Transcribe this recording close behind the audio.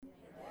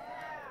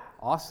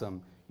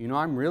Awesome.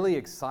 I'm really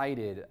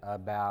excited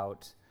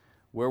about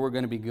where we're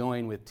going to be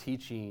going with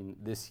teaching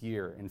this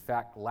year. In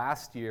fact,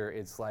 last year,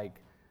 it's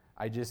like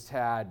I just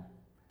had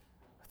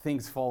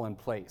things fall in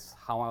place.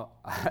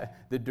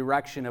 The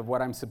direction of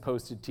what I'm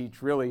supposed to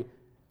teach really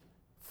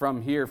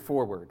from here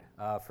forward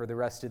for the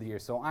rest of the year.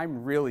 So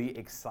I'm really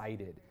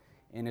excited.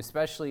 And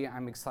especially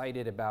I'm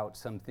excited about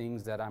some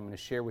things that I'm going to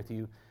share with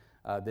you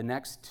the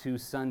next 2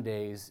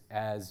 Sundays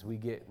as we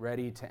get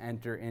ready to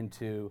enter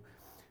into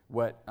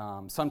what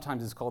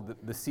sometimes is called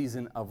the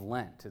season of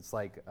Lent. It's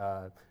like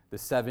the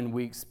 7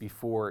 weeks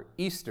before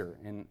Easter.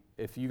 And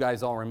if you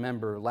guys all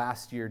remember,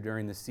 last year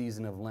during the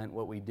season of Lent,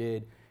 what we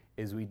did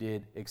is we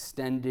did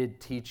extended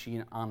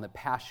teaching on the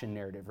Passion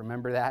narrative.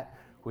 Remember that?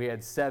 We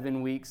had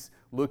 7 weeks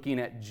looking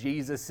at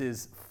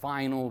Jesus'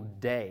 final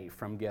day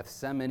from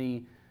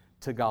Gethsemane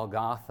to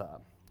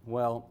Golgotha.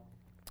 Well,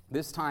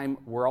 this time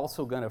we're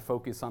also going to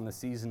focus on the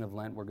season of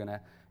Lent. We're going to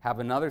have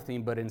another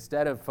theme, but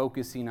instead of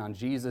focusing on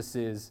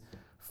Jesus'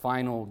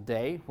 final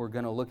day, we're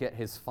going to look at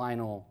his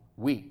final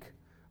week.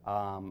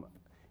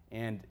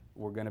 And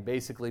we're going to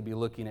basically be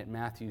looking at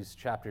Matthew's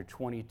chapter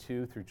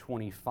 22 through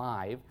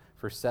 25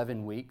 for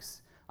 7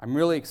 weeks. I'm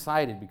really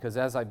excited because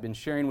as I've been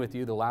sharing with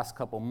you the last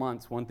couple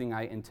months, one thing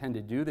I intend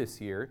to do this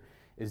year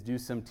is do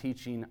some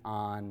teaching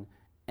on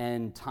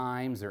end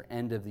times or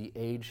end of the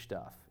age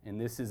stuff.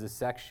 And this is a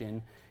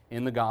section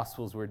in the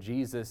Gospels where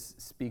Jesus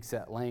speaks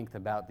at length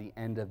about the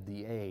end of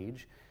the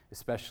age,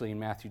 especially in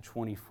Matthew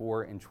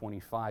 24 and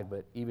 25,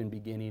 but even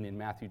beginning in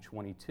Matthew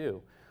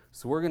 22.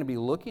 So we're going to be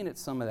looking at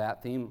some of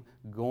that theme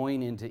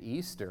going into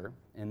Easter,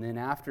 and then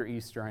after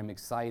Easter, I'm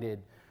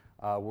excited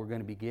we're going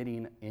to be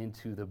getting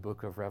into the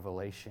book of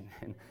Revelation.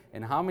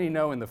 And how many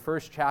know in the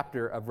first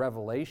chapter of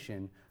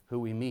Revelation who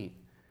we meet?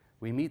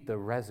 We meet the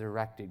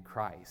resurrected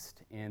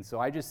Christ. And so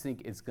I just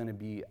think it's going to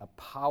be a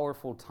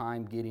powerful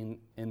time getting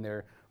in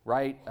there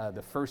right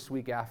the first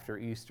week after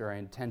Easter. I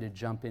intend to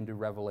jump into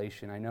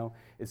Revelation. I know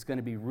it's going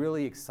to be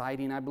really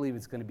exciting. I believe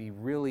it's going to be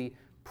really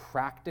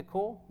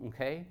practical,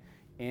 okay?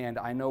 And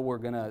I know we're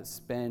going to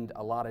spend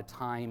a lot of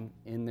time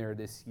in there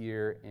this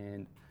year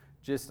and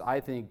I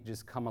think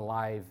just come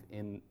alive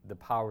in the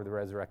power of the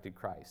resurrected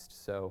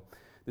Christ. So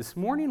this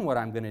morning what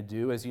I'm going to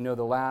do, as you know,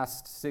 the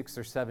last 6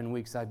 or 7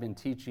 weeks I've been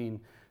teaching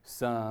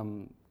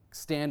some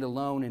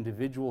standalone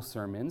individual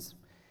sermons,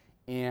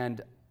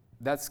 and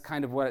that's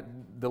kind of what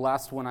the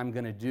last one I'm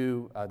going to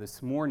do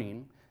this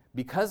morning.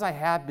 Because I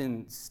have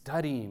been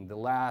studying the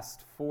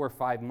last 4 or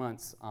 5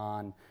 months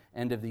on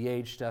end of the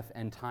age stuff,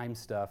 end time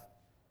stuff,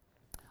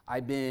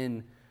 I've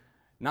been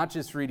not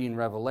just reading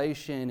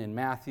Revelation and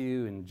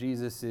Matthew and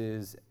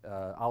Jesus'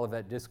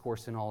 Olivet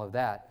Discourse and all of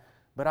that,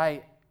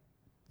 but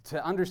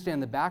to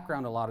understand the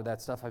background, a lot of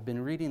that stuff, I've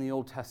been reading the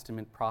Old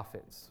Testament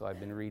prophets. So I've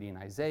been reading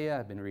Isaiah,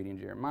 I've been reading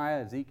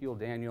Jeremiah, Ezekiel,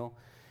 Daniel.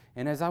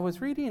 And as I was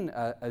reading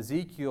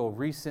Ezekiel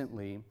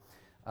recently,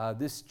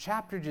 this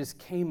chapter just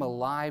came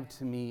alive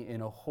to me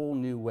in a whole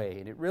new way.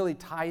 And it really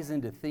ties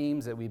into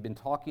themes that we've been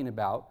talking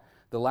about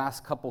the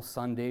last couple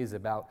Sundays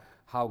about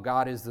how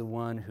God is the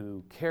one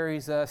who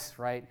carries us,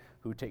 right?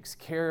 Who takes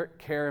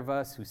care of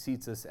us, who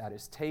seats us at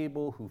his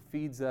table, who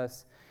feeds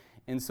us.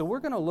 And so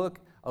we're going to look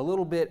a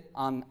little bit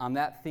on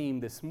that theme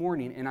this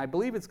morning, and I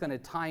believe it's going to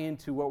tie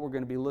into what we're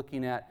going to be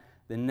looking at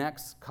the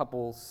next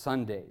couple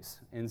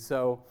Sundays. And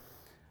so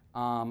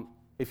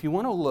if you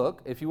want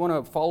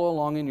to follow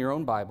along in your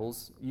own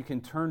Bibles, you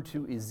can turn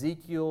to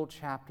Ezekiel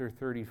chapter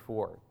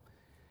 34.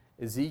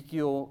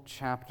 Ezekiel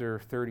chapter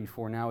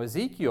 34. Now,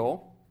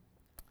 Ezekiel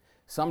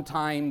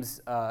sometimes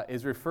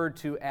is referred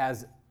to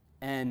as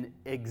an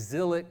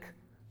exilic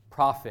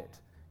prophet,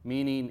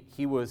 meaning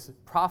he was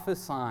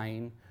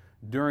prophesying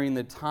during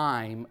the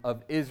time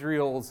of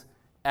Israel's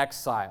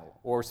exile,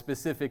 or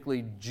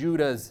specifically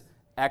Judah's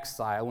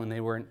exile when they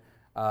were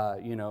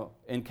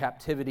in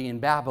captivity in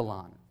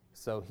Babylon.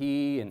 So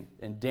he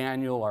and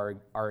Daniel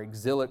are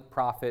exilic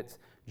prophets.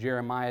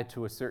 Jeremiah,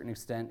 to a certain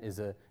extent, is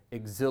an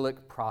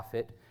exilic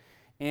prophet.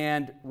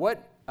 And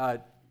what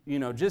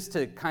just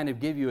to kind of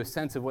give you a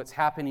sense of what's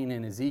happening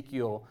in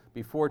Ezekiel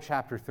before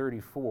chapter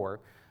 34,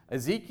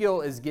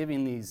 Ezekiel is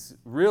giving these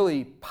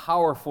really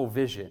powerful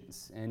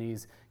visions. And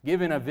he's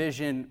given a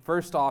vision,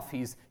 first off,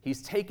 he's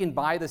taken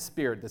by the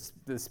Spirit.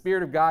 The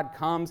Spirit of God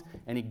comes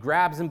and he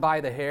grabs him by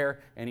the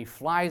hair and he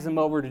flies him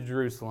over to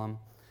Jerusalem.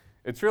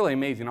 It's really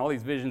amazing. All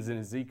these visions in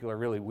Ezekiel are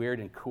really weird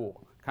and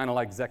cool, kind of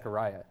like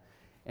Zechariah.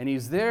 And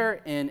he's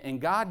there, and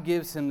God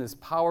gives him this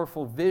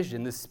powerful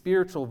vision, this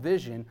spiritual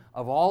vision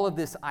of all of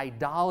this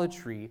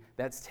idolatry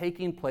that's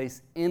taking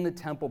place in the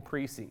temple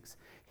precincts.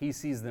 He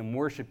sees them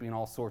worshiping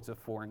all sorts of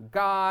foreign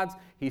gods.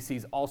 He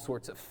sees all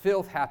sorts of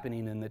filth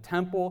happening in the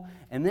temple.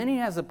 And then he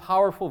has a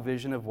powerful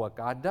vision of what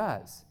God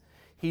does.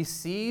 He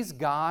sees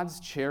God's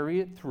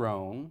chariot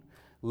throne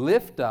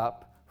lift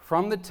up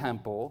from the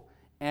temple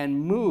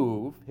and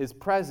his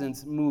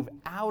presence move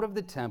out of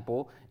the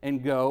temple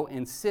and go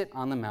and sit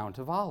on the Mount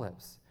of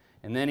Olives.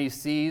 And then he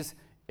sees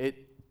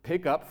it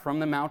pick up from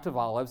the Mount of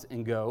Olives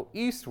and go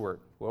eastward.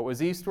 What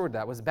was eastward?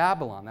 That was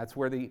Babylon. That's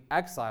where the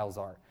exiles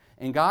are.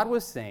 And God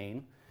was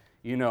saying,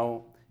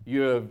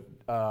 you have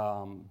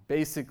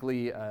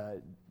basically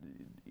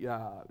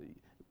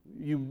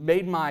you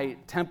made my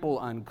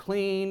temple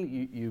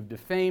unclean, you've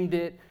defamed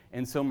it,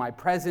 and so my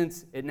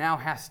presence, it now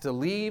has to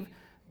leave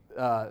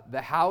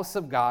the house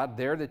of God,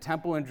 there, the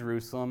temple in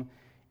Jerusalem,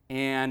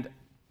 and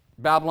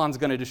Babylon's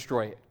going to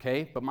destroy it,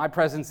 okay? But my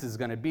presence is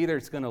going to be there,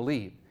 it's going to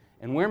leave.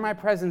 And where my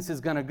presence is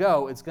going to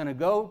go, it's going to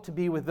go to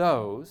be with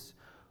those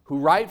who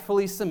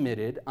rightfully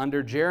submitted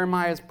under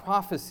Jeremiah's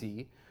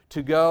prophecy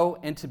to go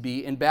and to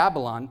be in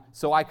Babylon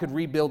so I could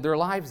rebuild their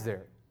lives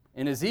there.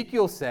 And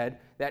Ezekiel said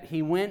that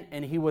he went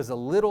and he was a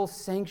little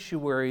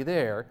sanctuary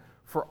there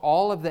for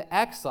all of the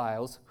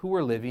exiles who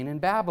were living in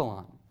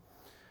Babylon.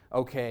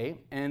 Okay,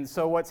 and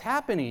so what's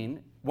happening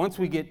once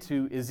we get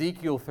to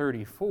Ezekiel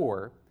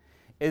 34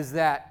 is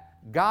that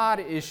God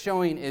is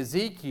showing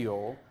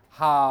Ezekiel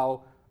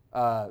how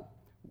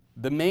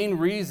the main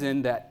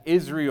reason that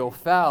Israel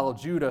fell,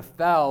 Judah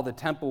fell, the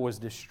temple was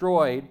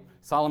destroyed,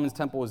 Solomon's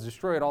temple was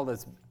destroyed, all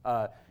this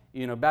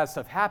bad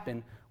stuff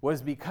happened,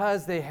 was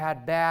because they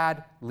had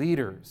bad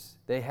leaders.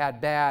 They had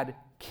bad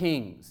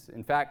kings.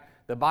 In fact,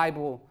 the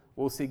Bible,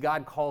 we'll see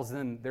God calls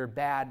them their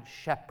bad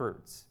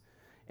shepherds.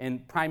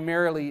 And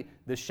primarily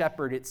the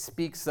shepherd, it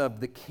speaks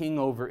of the king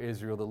over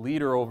Israel, the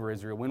leader over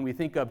Israel. When we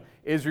think of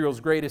Israel's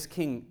greatest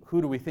king,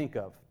 who do we think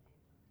of?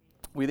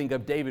 We think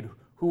of David.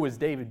 Who was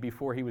David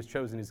before he was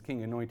chosen as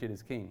king, anointed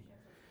as king?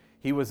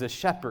 He was a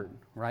shepherd,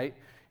 right?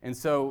 And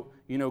so,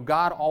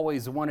 God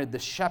always wanted the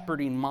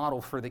shepherding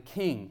model for the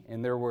king.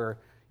 And there were,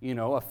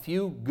 a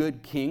few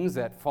good kings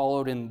that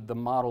followed in the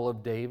model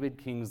of David,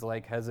 kings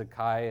like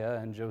Hezekiah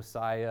and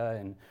Josiah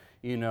and,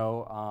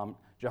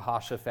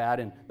 Jehoshaphat.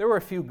 And there were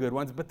a few good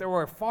ones, but there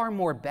were far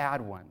more bad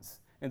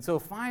ones. And so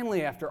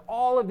finally, after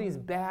all of these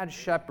bad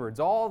shepherds,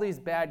 all these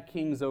bad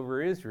kings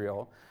over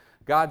Israel,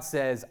 God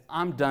says,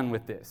 I'm done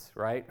with this,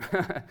 right?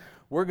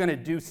 We're going to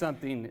do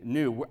something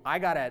new. I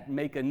got to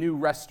make a new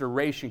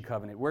restoration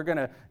covenant. We're going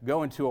to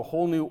go into a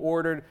whole new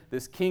order.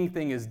 This king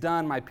thing is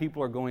done. My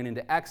people are going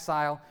into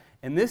exile.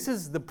 And this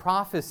is the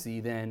prophecy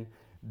then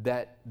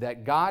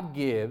that God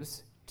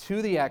gives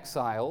to the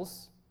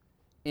exiles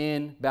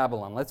in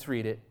Babylon. Let's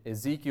read it.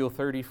 Ezekiel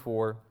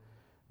 34,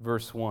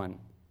 verse 1.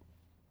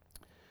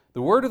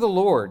 The word of the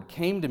Lord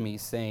came to me,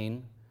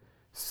 saying,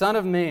 Son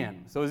of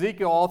man. So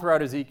Ezekiel, all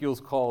throughout Ezekiel, is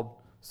called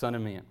Son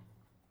of Man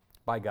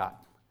by God.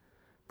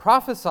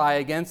 Prophesy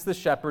against the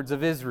shepherds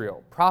of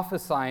Israel.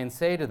 Prophesy and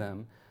say to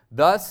them,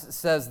 Thus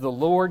says the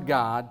Lord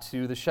God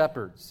to the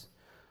shepherds.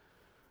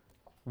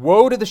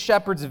 Woe to the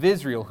shepherds of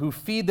Israel who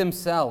feed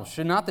themselves.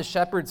 Should not the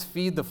shepherds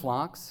feed the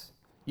flocks?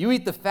 You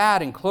eat the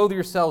fat and clothe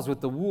yourselves with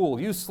the wool.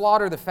 You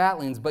slaughter the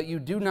fatlings, but you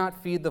do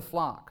not feed the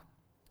flock.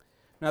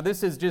 Now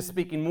this is just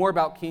speaking more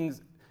about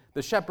kings.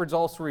 The shepherds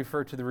also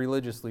refer to the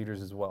religious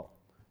leaders as well.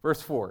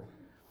 Verse 4.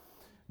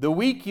 The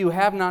weak you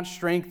have not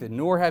strengthened,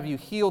 nor have you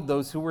healed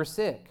those who were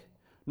sick,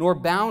 nor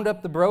bound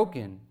up the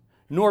broken,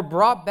 nor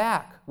brought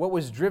back what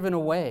was driven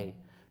away,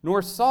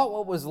 nor sought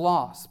what was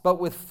lost, but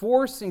with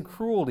force and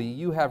cruelty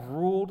you have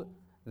ruled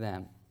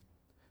them.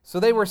 So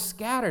they were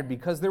scattered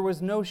because there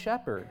was no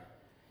shepherd,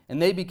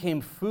 and they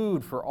became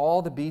food for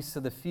all the beasts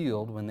of the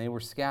field when they were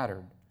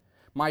scattered.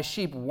 My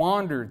sheep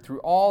wandered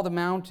through all the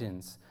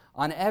mountains,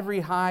 on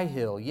every high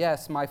hill.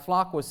 Yes, my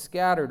flock was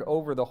scattered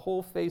over the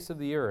whole face of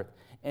the earth,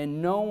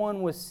 and no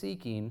one was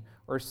seeking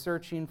or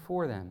searching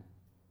for them.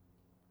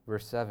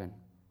 Verse 7.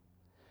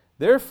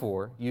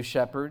 Therefore, you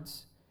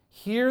shepherds,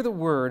 hear the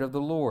word of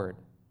the Lord.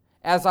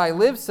 As I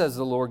live, says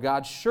the Lord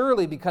God,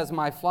 surely because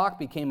my flock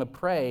became a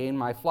prey, and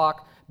my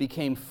flock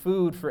became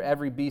food for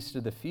every beast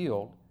of the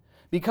field,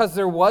 because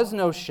there was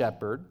no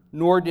shepherd,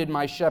 nor did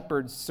my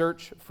shepherds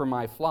search for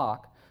my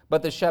flock,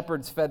 but the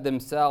shepherds fed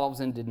themselves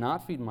and did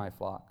not feed my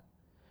flock.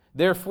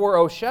 Therefore,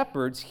 O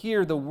shepherds,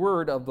 hear the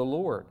word of the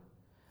Lord.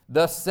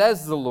 Thus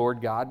says the Lord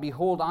God,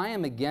 Behold, I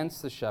am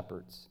against the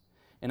shepherds,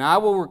 and I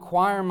will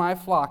require my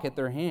flock at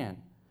their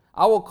hand.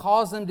 I will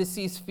cause them to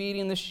cease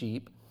feeding the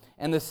sheep,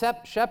 and the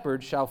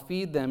shepherd shall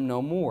feed them no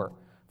more.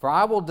 For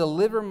I will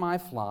deliver my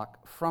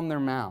flock from their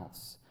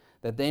mouths,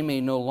 that they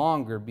may no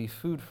longer be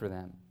food for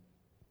them.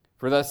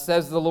 For thus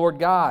says the Lord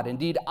God,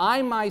 Indeed,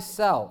 I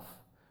myself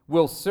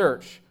will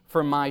search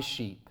for my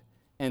sheep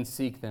and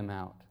seek them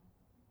out.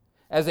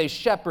 As a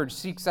shepherd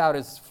seeks out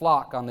his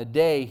flock on the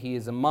day he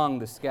is among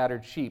the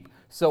scattered sheep,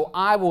 so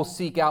I will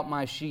seek out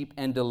my sheep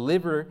and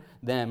deliver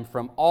them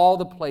from all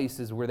the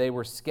places where they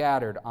were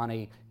scattered on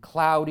a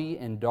cloudy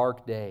and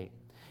dark day.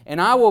 And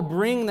I will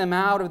bring them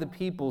out of the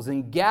peoples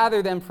and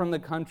gather them from the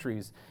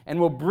countries and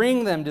will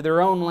bring them to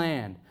their own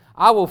land.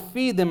 I will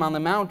feed them on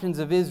the mountains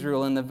of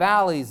Israel, in the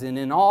valleys, and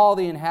in all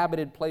the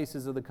inhabited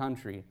places of the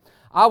country.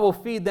 I will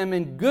feed them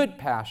in good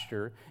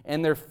pasture,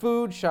 and their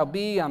food shall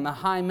be on the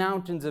high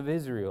mountains of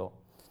Israel.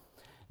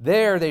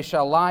 There they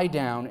shall lie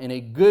down in a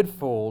good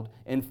fold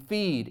and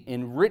feed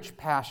in rich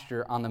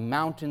pasture on the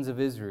mountains of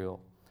Israel.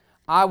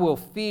 I will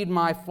feed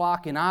my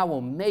flock, and I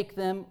will make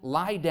them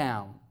lie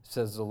down,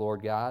 says the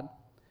Lord God.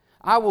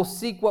 I will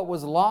seek what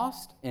was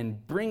lost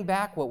and bring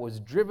back what was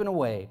driven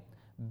away,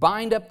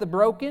 bind up the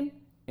broken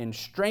and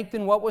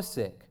strengthen what was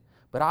sick,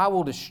 but I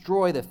will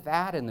destroy the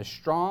fat and the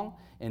strong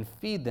and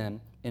feed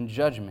them in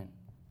judgment.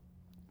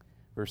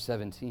 Verse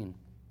 17.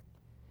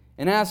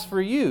 And as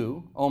for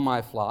you, O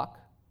my flock,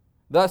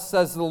 thus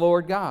says the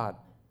Lord God,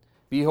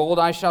 behold,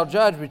 I shall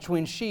judge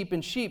between sheep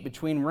and sheep,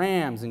 between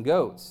rams and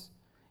goats.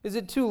 Is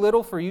it too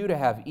little for you to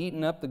have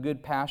eaten up the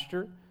good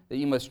pasture, that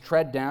you must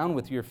tread down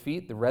with your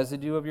feet the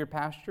residue of your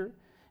pasture,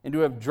 and to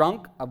have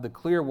drunk of the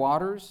clear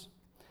waters,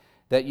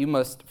 that you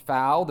must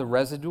foul the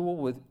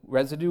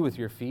residue with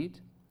your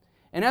feet?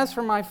 And as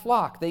for my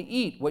flock, they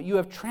eat what you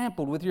have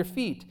trampled with your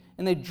feet,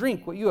 and they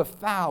drink what you have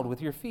fouled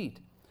with your feet.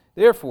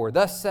 Therefore,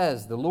 thus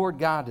says the Lord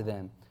God to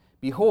them,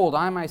 behold,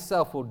 I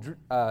myself will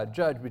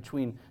judge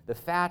between the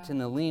fat and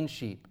the lean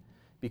sheep,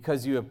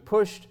 because you have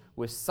pushed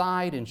with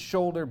side and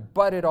shoulder,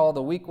 butted all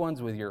the weak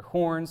ones with your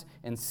horns,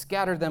 and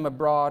scattered them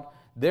abroad.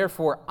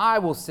 Therefore I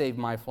will save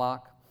my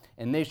flock,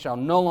 and they shall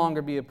no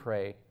longer be a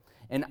prey.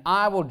 And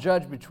I will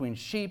judge between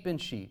sheep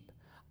and sheep.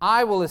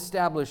 I will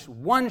establish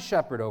one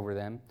shepherd over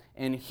them,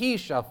 and he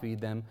shall feed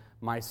them,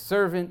 my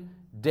servant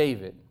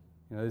David.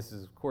 This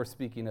is, of course,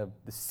 speaking of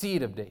the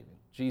seed of David,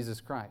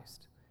 Jesus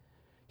Christ.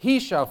 He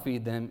shall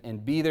feed them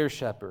and be their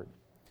shepherd.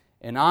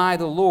 And I,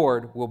 the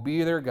Lord, will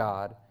be their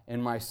God,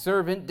 and my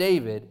servant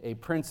David, a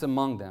prince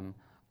among them.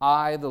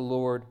 I, the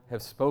Lord,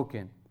 have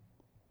spoken.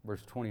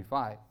 Verse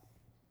 25.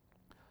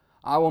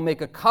 I will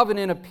make a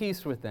covenant of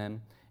peace with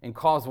them, and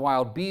cause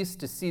wild beasts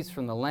to cease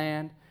from the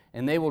land,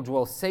 and they will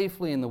dwell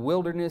safely in the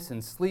wilderness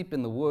and sleep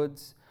in the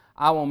woods.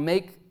 I will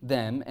make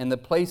them and the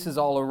places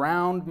all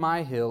around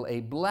my hill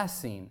a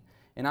blessing,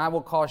 and I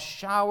will cause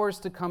showers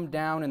to come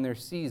down in their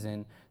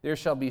season. There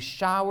shall be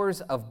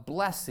showers of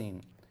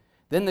blessing.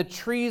 Then the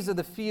trees of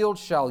the field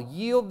shall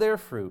yield their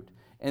fruit,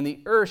 and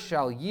the earth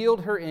shall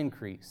yield her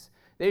increase.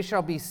 They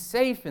shall be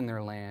safe in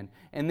their land,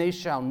 and they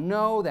shall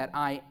know that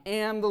I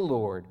am the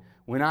Lord,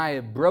 when I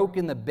have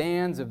broken the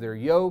bands of their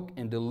yoke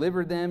and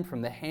delivered them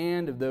from the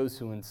hand of those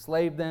who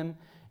enslaved them.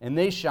 And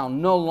they shall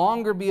no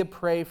longer be a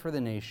prey for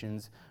the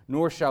nations,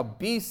 nor shall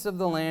beasts of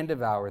the land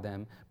devour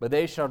them, but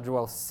they shall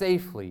dwell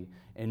safely,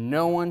 and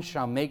no one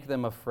shall make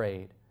them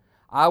afraid.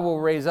 I will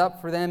raise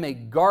up for them a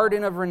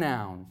garden of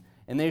renown,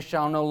 and they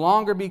shall no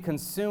longer be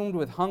consumed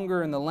with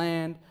hunger in the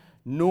land,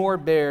 nor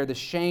bear the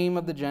shame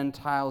of the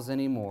Gentiles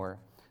any more.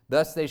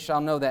 Thus they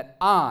shall know that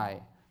I,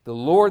 the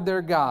Lord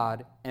their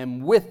God,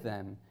 am with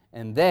them,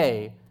 and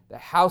they, the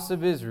house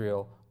of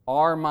Israel,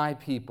 are my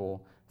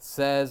people,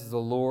 says the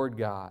Lord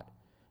God.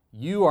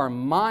 You are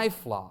my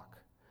flock,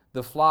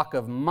 the flock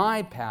of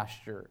my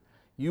pasture.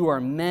 You are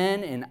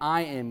men, and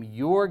I am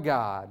your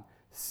God,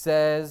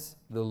 says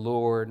the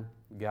Lord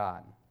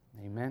God.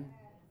 Amen.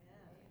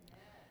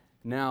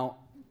 Now,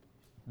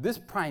 this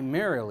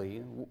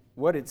primarily,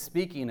 what it's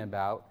speaking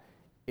about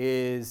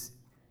is,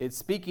 there's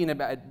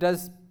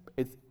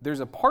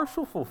a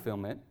partial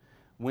fulfillment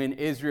when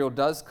Israel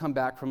does come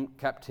back from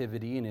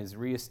captivity and is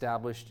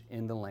reestablished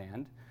in the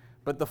land.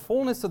 But the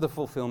fullness of the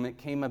fulfillment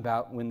came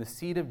about when the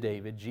seed of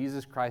David,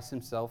 Jesus Christ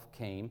himself,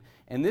 came.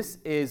 And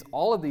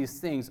all of these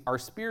things are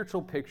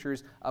spiritual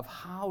pictures of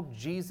how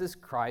Jesus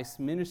Christ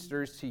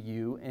ministers to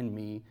you and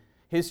me,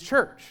 his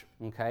church.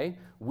 Okay?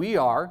 We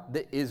are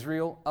the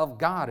Israel of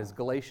God, as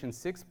Galatians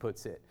 6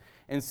 puts it.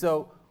 And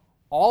so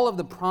all of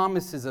the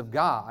promises of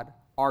God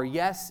are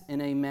yes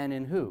and amen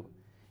in who?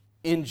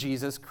 In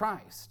Jesus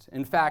Christ.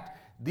 In fact,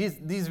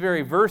 these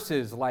very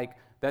verses, like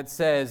that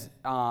says,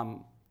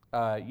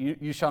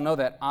 you shall know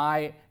that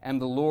I am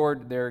the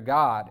Lord their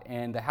God,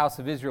 and the house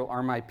of Israel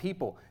are my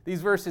people.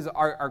 These verses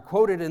are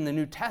quoted in the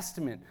New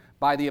Testament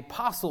by the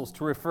apostles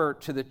to refer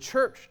to the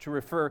church, to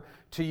refer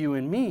to you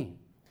and me.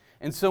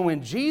 And so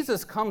when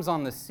Jesus comes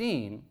on the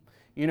scene,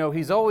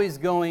 he's always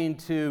going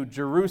to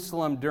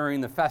Jerusalem during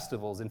the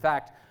festivals. In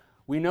fact,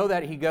 we know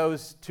that he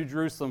goes to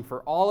Jerusalem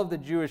for all of the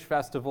Jewish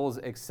festivals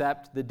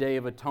except the Day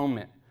of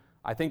Atonement.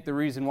 I think the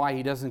reason why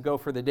he doesn't go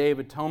for the Day of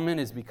Atonement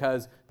is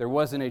because there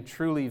wasn't a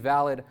truly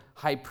valid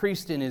high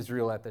priest in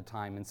Israel at the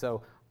time. And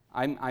so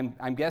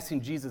I'm guessing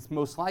Jesus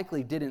most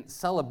likely didn't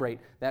celebrate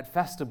that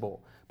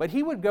festival. But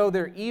he would go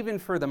there even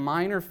for the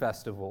minor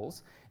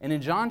festivals. And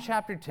in John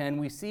chapter 10,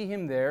 we see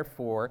him there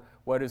for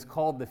what is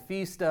called the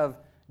Feast of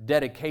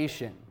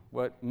Dedication,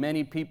 what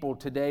many people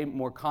today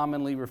more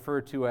commonly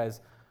refer to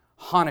as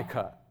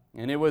Hanukkah.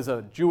 And it was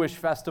a Jewish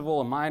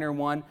festival, a minor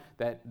one,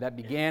 that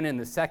began in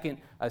the 2nd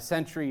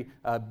century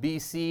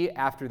BC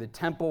after the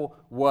temple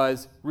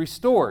was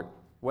restored.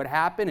 What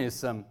happened is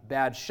some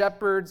bad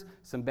shepherds,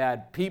 some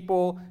bad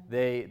people,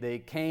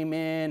 they came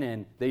in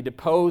and they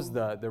deposed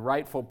the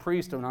rightful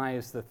priest,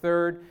 Onias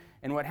III.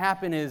 And what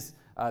happened is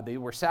they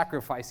were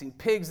sacrificing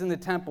pigs in the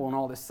temple and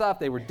all this stuff.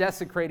 They were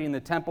desecrating the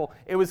temple.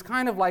 It was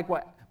kind of like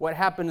what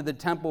happened to the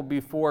temple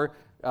before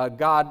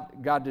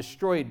God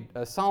destroyed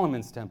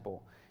Solomon's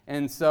temple.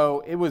 And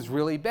so it was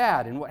really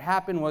bad. And what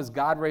happened was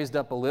God raised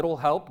up a little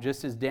help,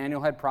 just as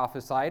Daniel had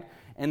prophesied,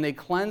 and they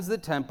cleansed the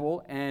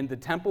temple, and the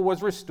temple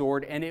was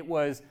restored, and it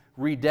was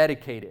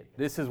rededicated.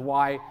 This is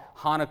why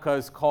Hanukkah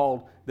is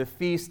called the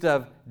Feast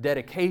of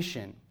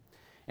Dedication.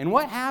 And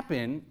what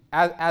happened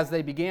as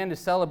they began to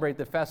celebrate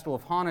the festival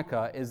of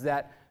Hanukkah is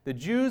that the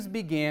Jews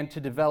began to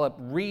develop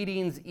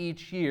readings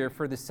each year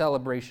for the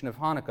celebration of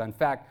Hanukkah. In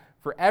fact,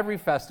 for every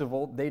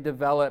festival, they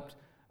developed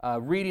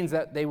readings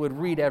that they would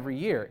read every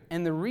year.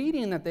 And the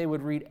reading that they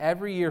would read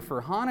every year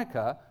for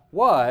Hanukkah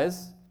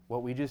was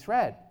what we just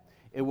read.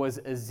 It was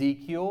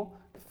Ezekiel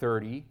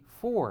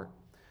 34.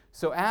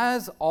 So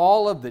as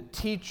all of the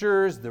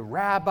teachers, the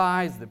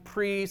rabbis, the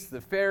priests, the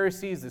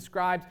Pharisees, the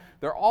scribes,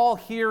 they're all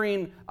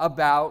hearing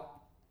about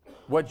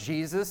what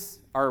Jesus,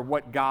 or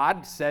what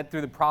God said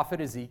through the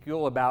prophet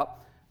Ezekiel about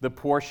the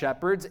poor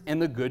shepherds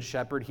and the good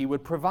shepherd he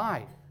would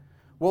provide.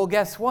 Well,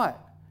 guess what?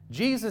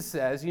 Jesus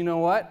says, you know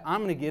what?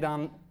 I'm going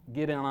to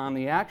get in on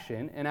the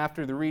action, and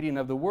after the reading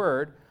of the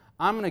word,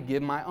 I'm going to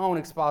give my own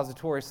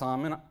expository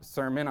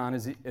sermon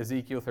on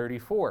Ezekiel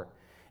 34.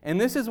 And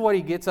this is what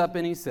he gets up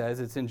and he says.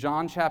 It's in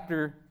John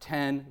chapter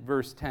 10,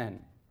 verse 10.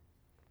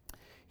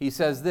 He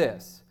says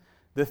this,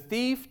 "The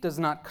thief does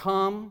not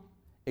come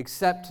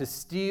except to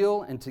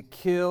steal and to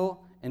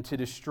kill and to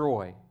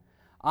destroy.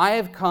 I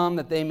have come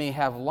that they may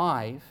have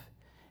life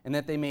and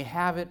that they may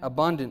have it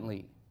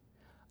abundantly.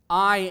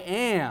 I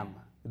am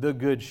the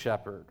good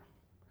shepherd.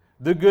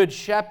 The good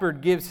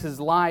shepherd gives his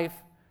life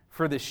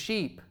for the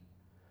sheep.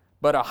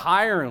 But a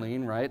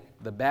hireling, right,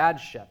 the bad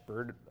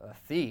shepherd, a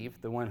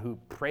thief, the one who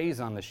preys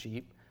on the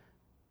sheep,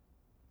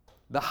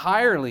 the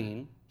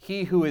hireling,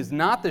 he who is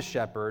not the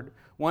shepherd,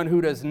 one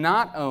who does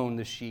not own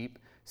the sheep,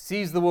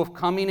 sees the wolf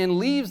coming and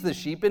leaves the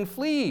sheep and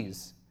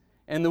flees.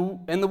 And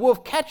the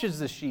wolf catches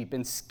the sheep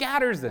and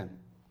scatters them,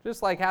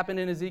 just like happened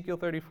in Ezekiel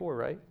 34,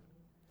 right?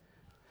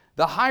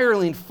 The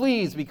hireling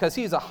flees because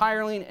he's a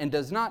hireling and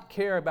does not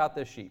care about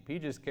the sheep. He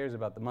just cares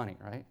about the money,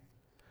 right?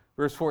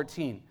 Verse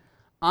 14,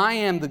 I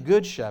am the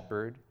good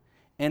shepherd,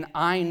 and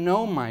I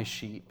know my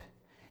sheep,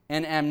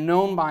 and am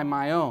known by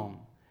my own.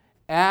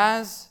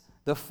 As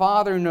the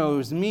Father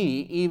knows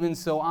me, even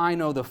so I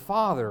know the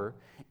Father,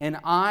 and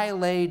I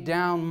lay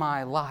down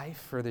my life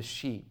for the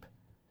sheep.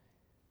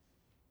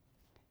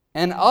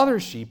 And other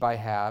sheep I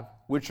have,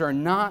 which are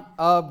not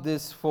of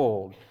this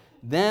fold,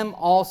 them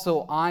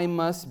also I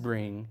must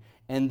bring,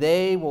 and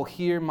they will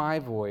hear my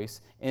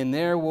voice, and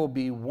there will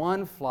be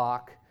one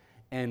flock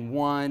and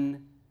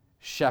one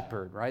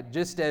shepherd, right?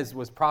 Just as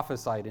was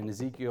prophesied in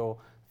Ezekiel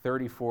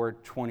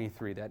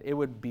 34:23, that it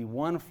would be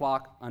one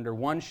flock under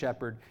one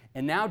shepherd.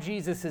 And now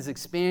Jesus is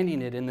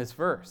expanding it in this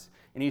verse.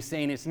 And he's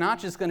saying it's not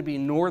just going to be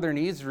northern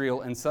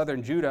Israel and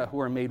southern Judah who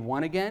are made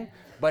one again,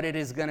 but it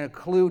is going to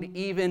include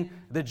even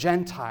the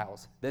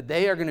Gentiles, that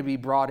they are going to be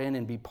brought in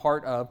and be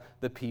part of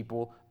the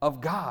people of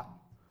God.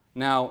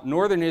 Now,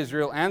 northern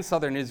Israel and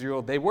southern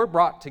Israel, they were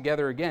brought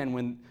together again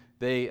when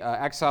the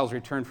exiles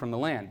returned from the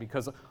land,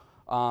 because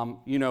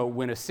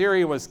when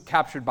Assyria was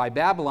captured by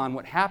Babylon,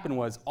 what happened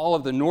was all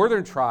of the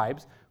northern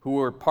tribes who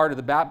were part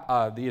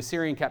of the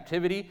Assyrian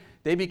captivity,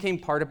 they became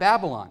part of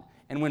Babylon.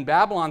 And when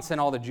Babylon sent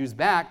all the Jews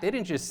back, they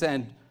didn't just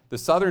send the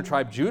southern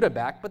tribe Judah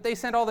back, but they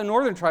sent all the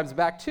northern tribes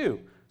back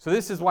too. So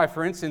this is why,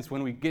 for instance,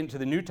 when we get into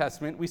the New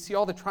Testament, we see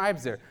all the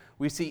tribes there.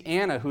 We see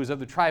Anna, who's of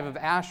the tribe of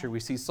Asher.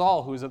 We see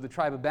Saul, who's of the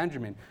tribe of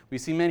Benjamin. We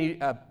see many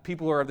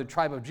people who are of the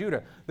tribe of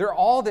Judah. They're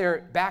all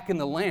there back in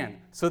the land.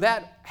 So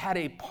that had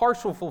a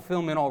partial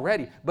fulfillment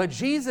already. But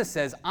Jesus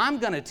says, I'm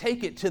going to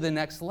take it to the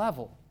next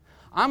level.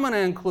 I'm going to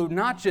include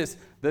not just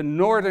the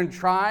northern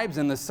tribes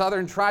and the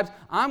southern tribes.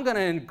 I'm going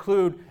to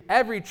include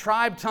every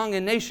tribe, tongue,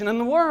 and nation in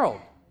the world.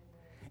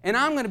 And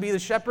I'm going to be the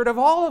shepherd of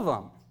all of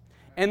them.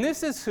 And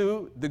this is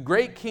who the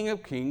great King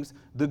of Kings,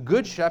 the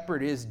Good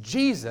Shepherd, is,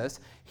 Jesus.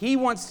 He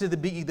wants to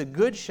be the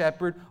Good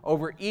Shepherd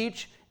over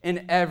each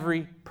and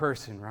every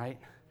person, right?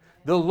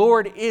 The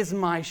Lord is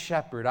my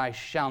shepherd, I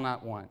shall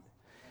not want.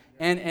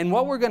 And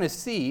what we're going to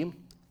see,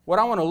 what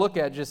I want to look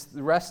at just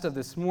the rest of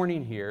this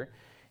morning here,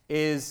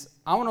 is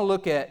I want to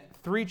look at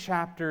 3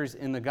 chapters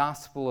in the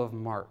Gospel of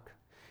Mark.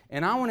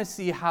 And I want to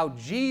see how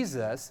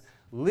Jesus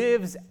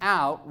lives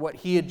out what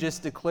he had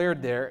just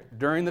declared there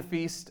during the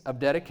Feast of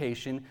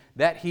Dedication,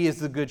 that he is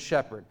the Good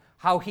Shepherd.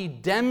 How he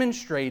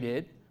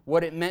demonstrated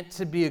what it meant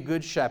to be a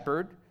good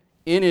shepherd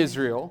in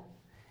Israel,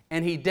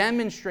 and he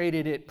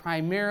demonstrated it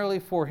primarily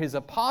for his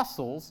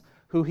apostles,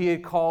 who he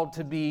had called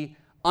to be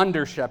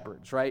under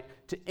shepherds, right?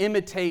 To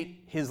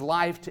imitate his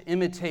life, to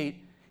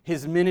imitate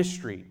his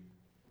ministry.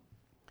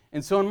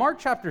 And so in Mark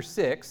chapter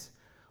 6,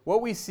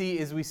 what we see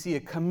is a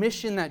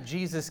commission that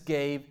Jesus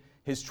gave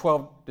his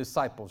 12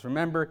 disciples.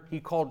 Remember, he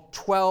called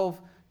 12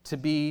 to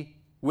be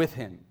with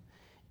him.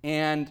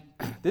 And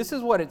this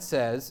is what it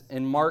says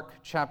in Mark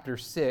chapter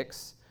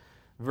 6,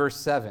 verse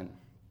 7.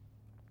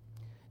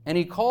 And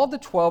he called the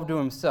 12 to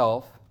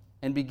himself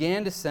and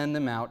began to send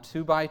them out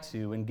 2 by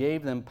 2 and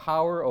gave them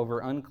power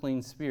over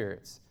unclean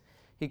spirits.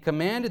 He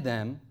commanded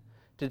them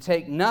to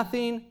take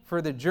nothing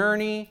for the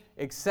journey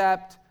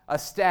except a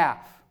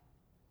staff.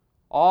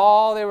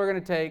 All they were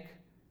going to take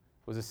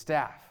was a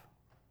staff.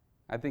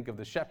 I think of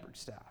the shepherd's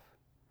staff.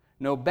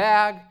 No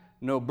bag,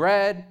 no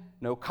bread,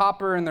 no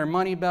copper in their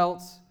money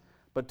belts,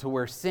 but to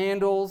wear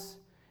sandals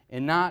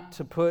and not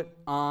to put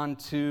on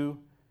 2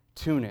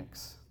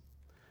 tunics.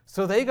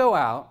 So they go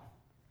out,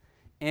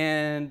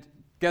 and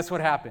guess what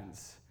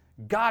happens?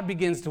 God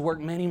begins to work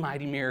many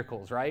mighty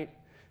miracles, right?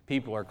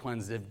 People are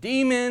cleansed of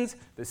demons,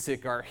 the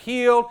sick are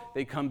healed,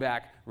 they come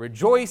back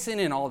rejoicing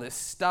in all this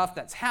stuff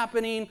that's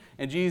happening.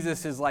 And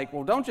Jesus is like,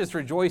 well, don't just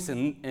rejoice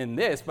in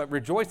this, but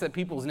rejoice that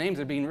people's names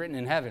are being written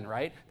in heaven,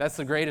 right? That's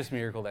the greatest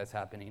miracle that's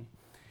happening.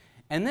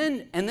 And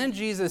then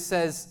Jesus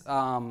says,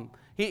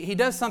 he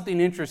does something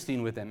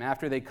interesting with them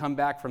after they come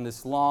back from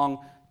this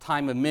long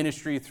time of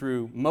ministry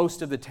through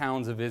most of the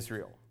towns of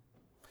Israel.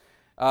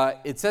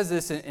 It says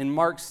this in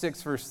Mark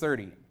 6, verse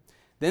 30.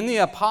 Then the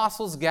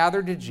apostles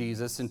gathered to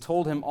Jesus and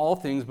told him all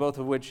things, both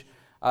of which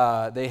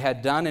they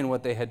had done and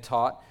what they had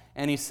taught.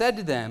 And he said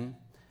to them,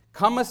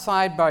 "Come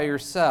aside by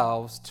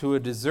yourselves to a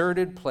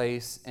deserted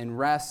place and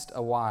rest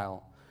a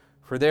while.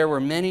 For there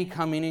were many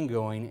coming and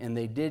going, and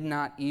they did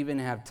not even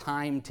have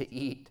time to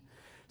eat.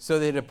 So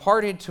they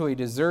departed to a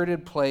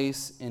deserted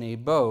place in a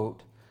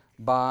boat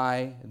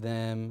by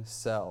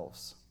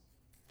themselves."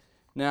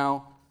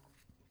 Now,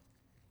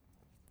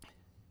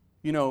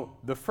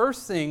 the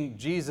first thing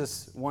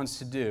Jesus wants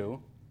to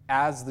do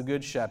as the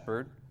good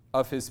shepherd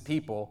of his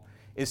people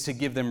is to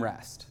give them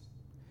rest.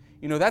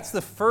 That's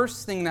the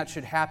first thing that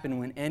should happen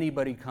when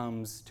anybody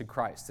comes to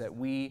Christ, that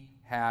we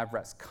have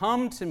rest.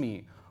 Come to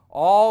me,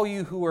 all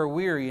you who are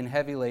weary and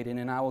heavy laden,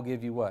 and I will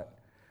give you what?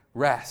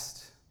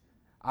 Rest.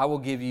 I will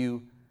give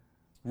you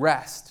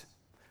rest.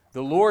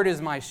 The Lord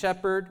is my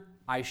shepherd,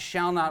 I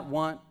shall not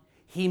want.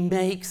 He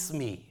makes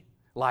me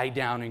lie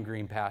down in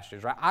green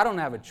pastures, right? I don't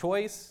have a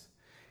choice.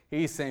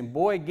 He's saying,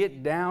 boy,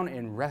 get down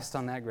and rest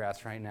on that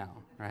grass right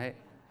now, right?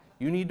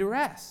 You need to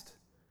rest.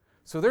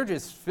 So they're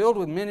just filled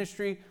with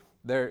ministry.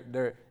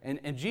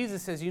 And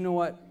Jesus says, you know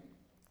what?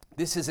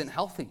 This isn't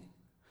healthy.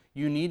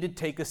 You need to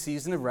take a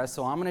season of rest,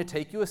 so I'm going to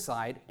take you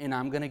aside and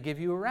I'm going to give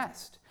you a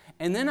rest.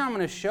 And then I'm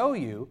going to show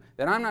you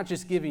that I'm not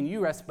just giving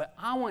you rest, but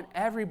I want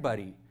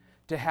everybody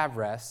to have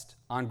rest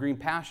on green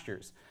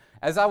pastures.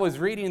 As I was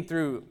reading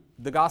through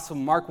the Gospel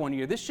of Mark one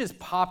year, this just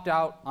popped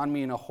out on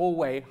me in a whole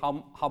way,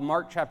 how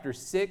Mark chapter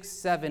 6,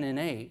 7, and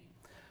 8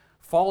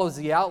 follows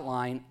the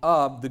outline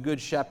of the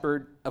Good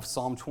Shepherd of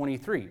Psalm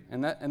 23.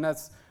 And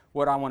that's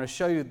what I want to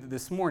show you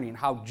this morning,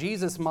 how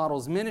Jesus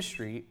models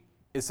ministry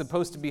is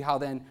supposed to be how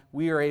then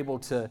we are able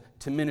to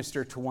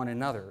minister to one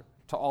another,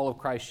 to all of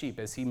Christ's sheep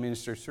as he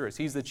ministers through us.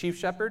 He's the chief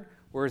shepherd,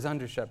 we're his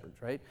under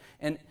shepherds, right?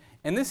 And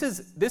this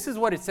is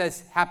what it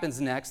says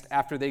happens next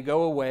after they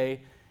go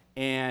away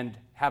and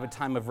have a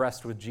time of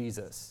rest with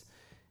Jesus.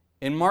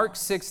 In Mark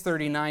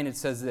 6:39, it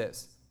says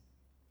this,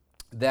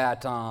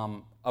 that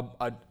a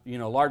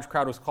large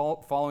crowd was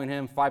following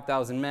him,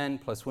 5,000 men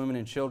plus women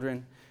and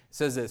children. It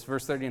says this,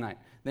 verse 39.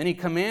 Then he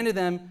commanded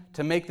them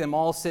to make them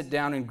all sit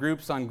down in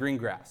groups on green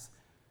grass.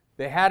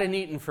 They hadn't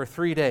eaten for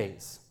 3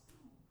 days,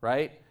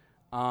 right?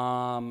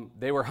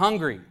 They were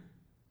hungry.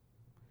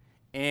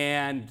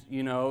 And,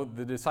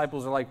 the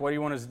disciples are like, what do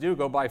you want us to do?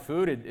 Go buy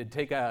food? It'd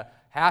take a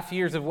half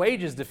year's of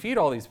wages to feed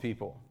all these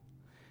people.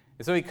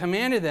 And so he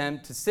commanded them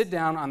to sit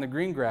down on the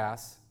green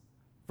grass,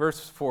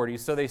 verse 40.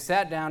 So they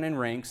sat down in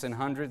ranks, in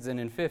hundreds and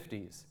in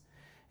 50s.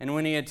 And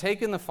when he had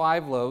taken the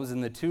 5 loaves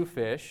and the 2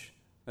 fish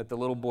that the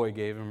little boy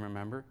gave him,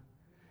 remember,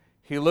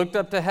 he looked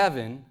up to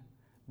heaven,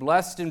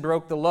 blessed and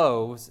broke the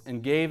loaves,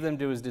 and gave them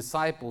to his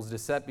disciples to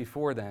set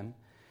before them.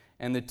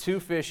 And the 2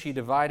 fish he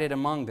divided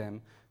among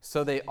them.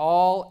 So they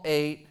all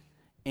ate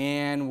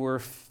and were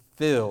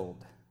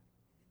filled.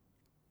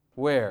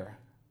 Where?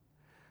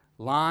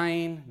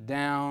 Lying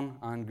down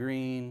on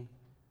green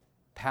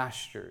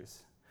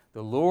pastures.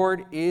 The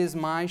Lord is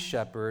my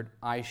shepherd,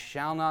 I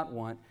shall not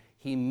want.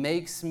 He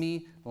makes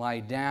me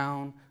lie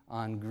down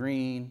on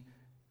green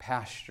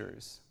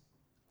pastures.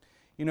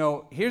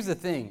 Here's the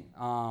thing.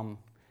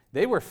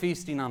 They were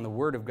feasting on the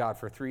Word of God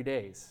for 3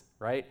 days,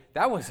 right?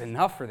 That was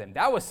enough for them.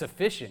 That was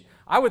sufficient.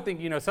 I would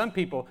think, some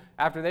people,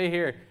 after they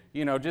hear,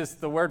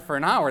 just the Word for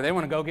an hour, they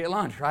want to go get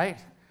lunch, right?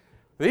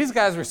 These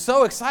guys were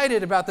so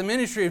excited about the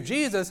ministry of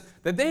Jesus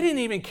that they didn't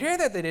even care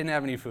that they didn't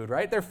have any food,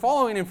 right? They're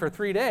following him for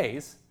 3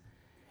 days,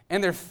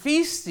 and they're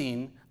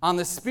feasting on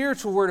the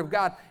spiritual Word of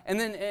God. And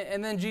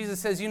then Jesus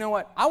says, you know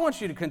what? I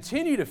want you to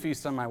continue to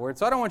feast on my Word,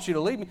 so I don't want you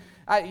to leave me.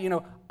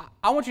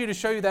 I want you to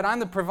show you that I'm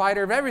the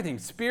provider of everything,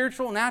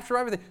 spiritual, natural,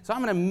 everything. So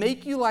I'm going to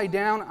make you lie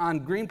down on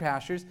green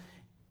pastures,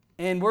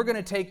 and we're going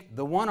to take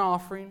the one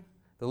offering,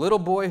 the little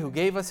boy who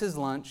gave us his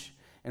lunch,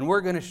 and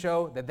we're going to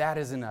show that that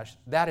is enough,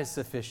 that is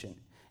sufficient.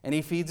 And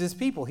he feeds his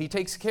people. He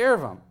takes care of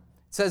them.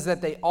 It says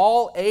that they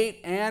all ate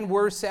and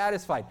were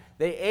satisfied.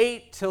 They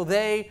ate till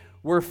they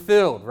were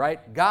filled,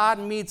 right? God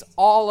meets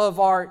all of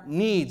our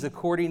needs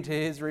according to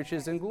his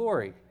riches and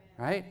glory,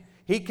 right?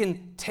 He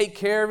can take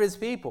care of his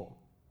people.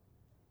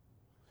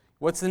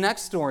 What's the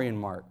next story in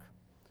Mark?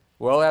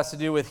 Well, it has to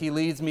do with he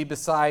leads me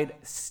beside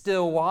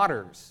still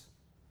waters.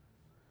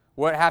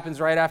 What happens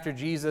right after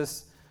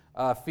Jesus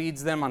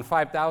feeds them on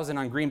 5,000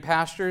 on green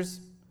pastures?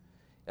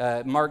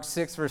 Mark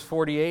 6, verse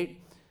 48.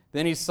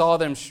 Then he saw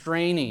them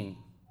straining.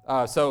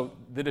 So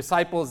the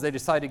disciples, they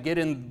decided to get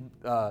in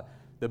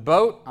the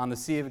boat on the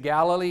Sea of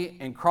Galilee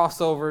and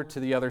cross over to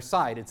the other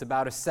side. It's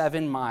about a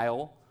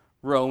 7-mile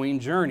rowing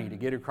journey to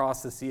get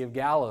across the Sea of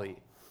Galilee.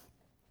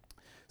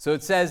 So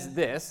it says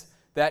this,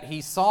 that he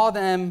saw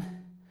them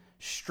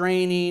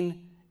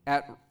straining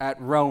at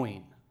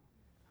rowing.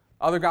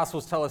 Other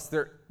Gospels tell us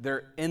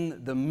they're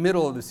in the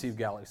middle of the Sea of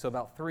Galilee, so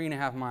about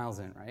 3.5 miles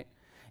in, right?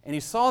 And he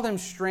saw them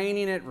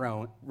straining at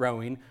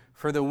rowing,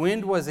 for the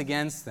wind was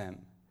against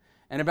them.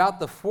 And about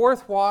the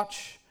 4th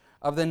watch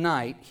of the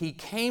night, he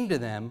came to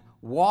them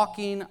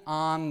walking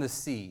on the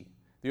sea.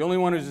 The only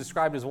one who's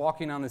described as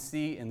walking on the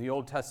sea in the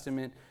Old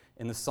Testament,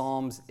 in the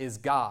Psalms, is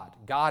God.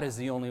 God is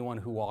the only one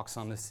who walks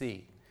on the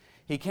sea.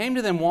 He came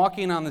to them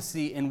walking on the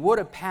sea and would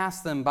have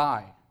passed them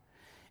by.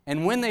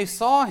 And when they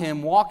saw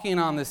him walking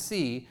on the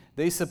sea,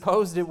 they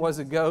supposed it was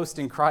a ghost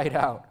and cried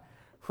out,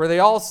 for they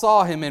all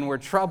saw him and were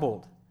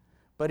troubled.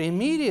 But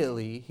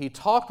immediately he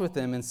talked with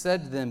them and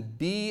said to them,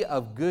 "Be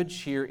of good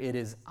cheer, it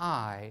is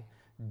I,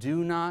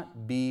 do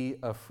not be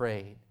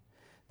afraid."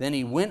 Then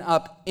he went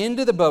up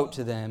into the boat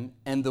to them,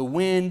 and the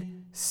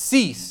wind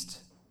ceased,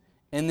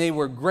 and they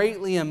were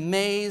greatly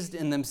amazed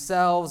in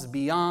themselves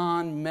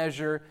beyond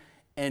measure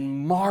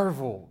and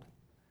marveled.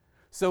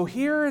 So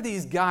here are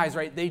these guys,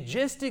 right? They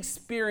just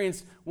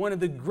experienced one of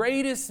the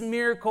greatest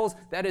miracles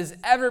that has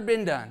ever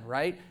been done,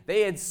 right?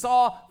 They had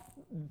saw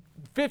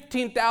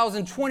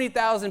 15,000,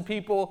 20,000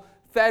 people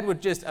fed with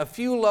just a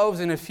few loaves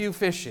and a few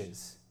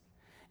fishes.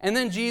 And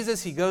then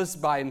Jesus, he goes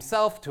by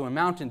himself to a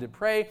mountain to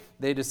pray.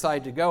 They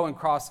decide to go and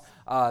cross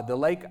the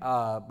lake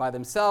by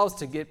themselves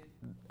to get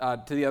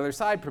to the other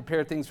side,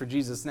 prepare things for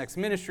Jesus' next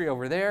ministry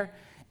over there.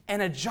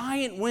 And a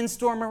giant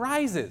windstorm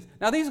arises.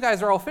 Now, these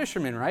guys are all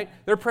fishermen, right?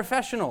 They're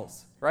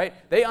professionals, right?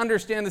 They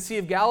understand the Sea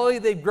of Galilee.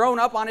 They've grown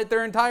up on it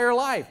their entire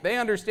life. They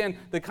understand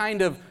the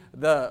kind of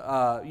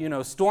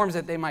storms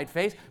that they might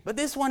face. But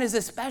this one is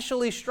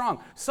especially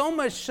strong. So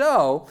much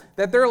so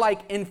that they're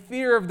like in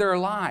fear of their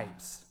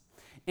lives.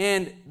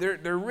 And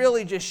they're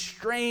really just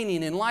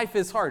straining, and life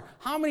is hard.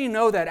 How many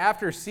know that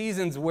after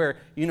seasons where,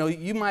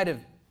 you might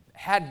have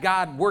had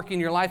God work in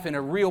your life in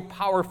a real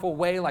powerful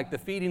way, like the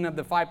feeding of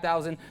the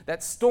 5,000,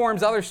 that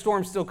other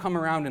storms still come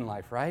around in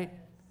life, right?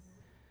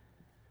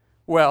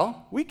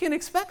 Well, we can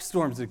expect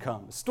storms to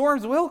come.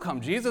 Storms will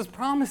come. Jesus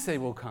promised they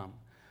will come.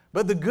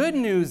 But the good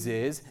news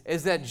is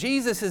that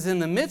Jesus is in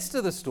the midst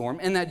of the storm,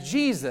 and that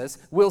Jesus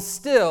will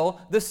still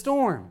the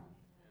storm.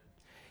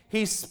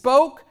 He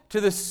spoke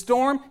to the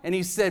storm, and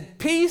he said,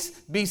 "Peace,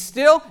 be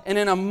still." And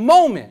in a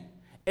moment,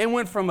 it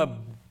went from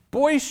a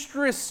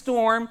boisterous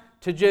storm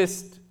to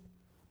just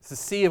a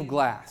sea of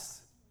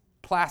glass,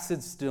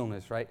 placid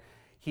stillness, right?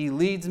 He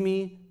leads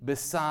me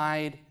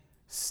beside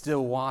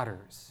still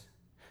waters.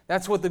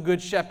 That's what the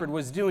Good Shepherd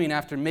was doing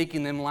after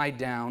making them lie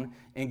down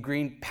in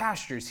green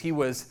pastures. He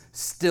was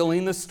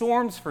stilling the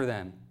storms for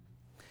them.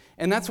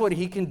 And that's what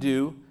he can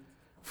do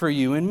for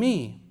you and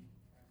me.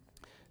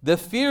 The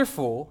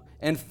fearful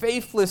and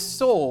faithless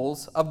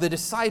souls of the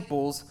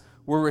disciples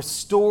were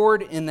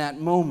restored in that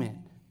moment.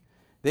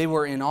 They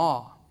were in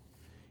awe.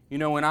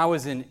 When I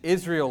was in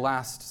Israel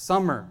last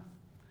summer,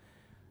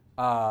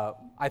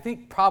 I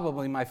think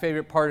probably my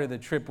favorite part of the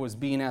trip was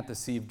being at the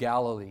Sea of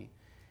Galilee.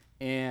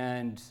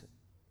 And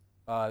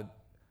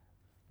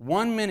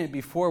 1 minute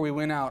before we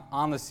went out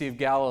on the Sea of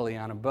Galilee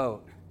on a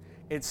boat,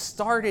 it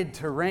started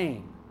to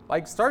rain.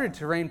 Started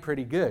to rain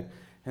pretty good.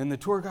 And the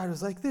tour guide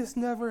was like, "This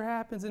never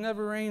happens. It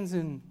never rains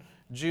in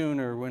June,"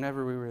 or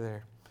whenever we were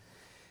there.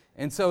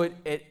 And so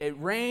it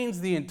rains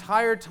the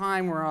entire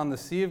time we're on the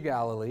Sea of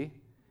Galilee.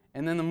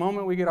 And then the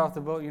moment we get off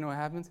the boat, you know what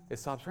happens? It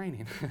stops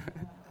raining.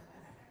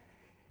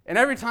 And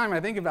every time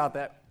I think about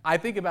that, I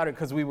think about it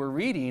because we were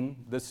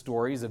reading the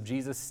stories of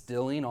Jesus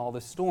stilling all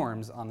the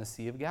storms on the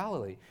Sea of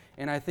Galilee.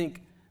 And I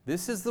think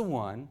this is the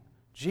one,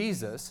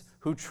 Jesus,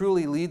 who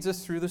truly leads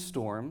us through the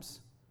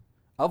storms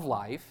of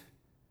life.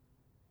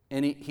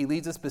 And he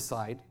leads us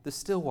beside the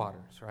still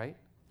waters, right?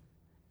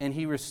 And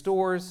he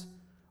restores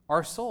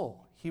our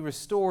soul. He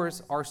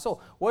restores our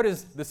soul. What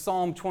does the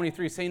Psalm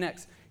 23 say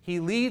next? He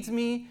leads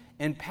me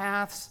in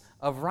paths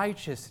of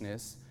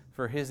righteousness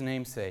for his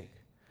name's sake.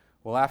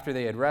 Well, after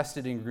they had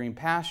rested in green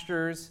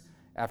pastures,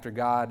 after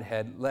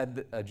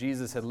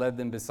Jesus had led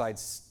them beside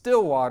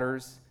still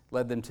waters,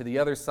 led them to the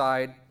other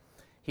side,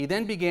 he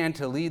then began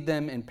to lead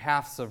them in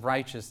paths of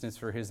righteousness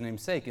for his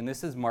name's sake. And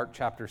this is Mark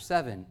chapter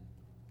 7.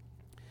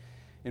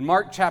 In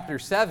Mark chapter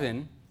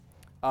 7,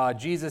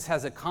 Jesus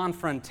has a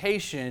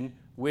confrontation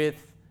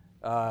with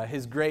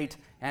his great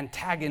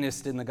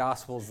antagonist in the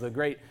Gospels,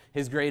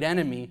 his great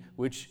enemy,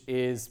 which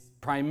is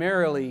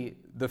primarily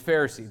the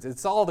Pharisees.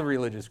 It's all the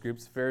religious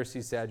groups,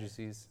 Pharisees,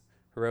 Sadducees,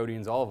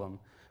 Herodians, all of them.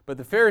 But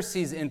the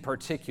Pharisees in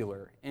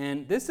particular.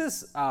 And this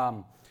is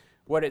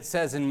what it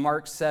says in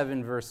Mark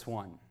 7, verse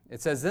 1.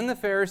 It says, "Then the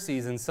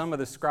Pharisees and some of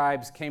the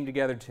scribes came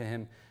together to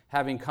him,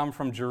 having come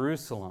from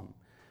Jerusalem.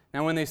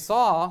 Now when they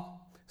saw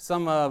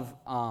some of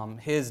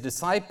his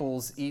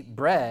disciples eat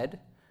bread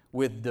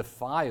with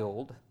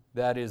defiled,"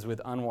 that is, with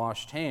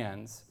unwashed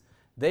hands,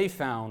 "they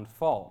found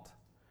fault."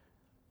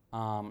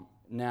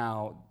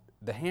 Now,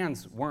 the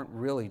hands weren't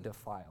really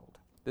defiled.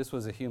 This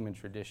was a human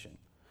tradition.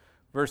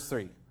 Verse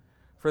 3,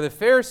 For the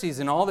Pharisees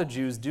and all the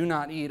Jews do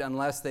not eat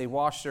unless they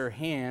wash their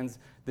hands.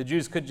 The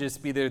Jews could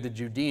just be there, the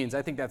Judeans.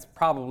 I think that's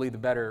probably the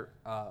better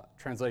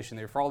translation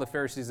there. For all the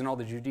Pharisees and all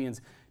the Judeans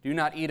do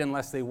not eat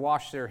unless they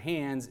wash their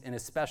hands in a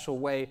special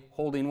way,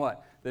 holding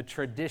what? The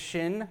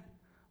tradition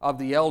of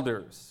the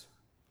elders.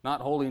 Not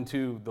holding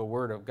to the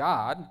word of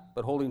God,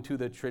 but holding to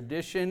the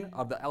tradition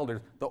of the elders,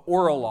 the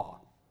oral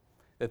law.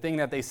 The thing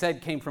that they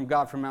said came from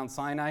God from Mount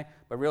Sinai,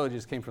 but really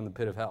just came from the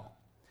pit of hell.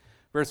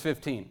 Verse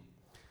 15.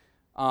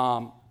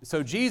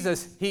 So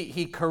Jesus,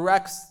 he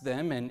corrects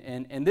them,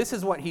 and this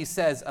is what he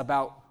says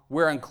about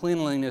where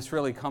uncleanliness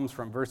really comes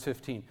from. Verse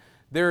 15.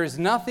 There is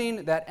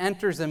nothing that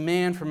enters a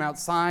man from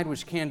outside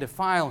which can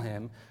defile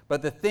him,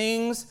 but the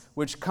things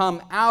which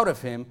come out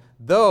of him,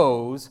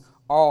 those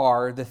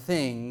are the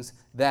things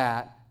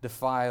that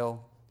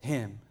defile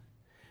him.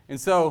 And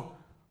so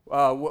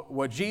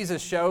what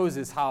Jesus shows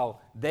is how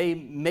they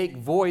make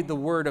void the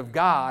word of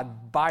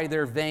God by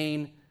their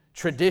vain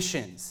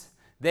traditions.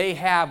 They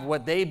have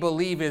what they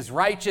believe is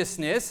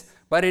righteousness,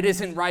 but it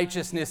isn't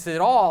righteousness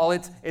at all.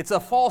 It's a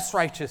false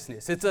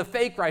righteousness. It's a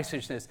fake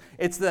righteousness.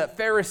 It's the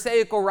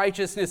Pharisaical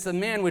righteousness of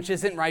man, which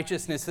isn't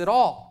righteousness at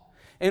all.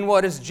 And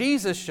what does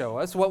Jesus show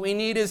us? What we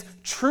need is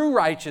true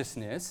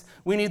righteousness.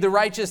 We need the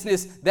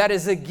righteousness that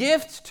is a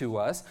gift to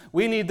us.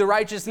 We need the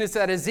righteousness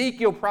that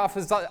Ezekiel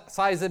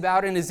prophesies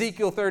about in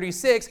Ezekiel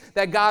 36,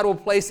 that God will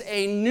place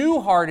a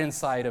new heart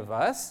inside of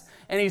us.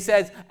 And he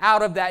says,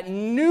 out of that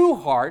new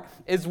heart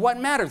is what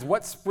matters,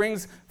 what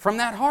springs from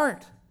that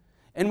heart.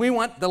 And we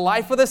want the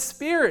life of the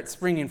Spirit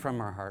springing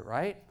from our heart,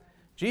 right?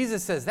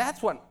 Jesus says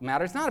that's what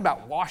matters. It's not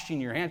about washing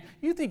your hands.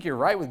 You think you're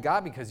right with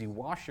God because you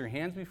wash your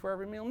hands before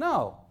every meal?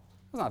 No.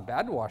 It's not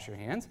bad to wash your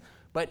hands.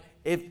 But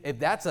if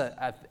that's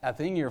a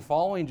thing you're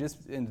following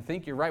just and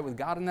think you're right with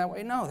God in that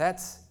way, no,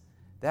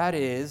 that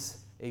is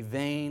a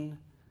vain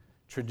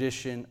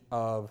tradition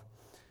of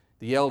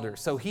the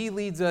elders. So he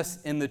leads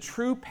us in the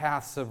true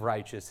paths of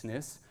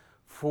righteousness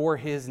for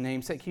his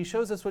name's sake. He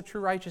shows us what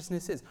true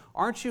righteousness is.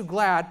 Aren't you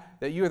glad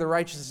that you are the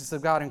righteousness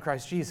of God in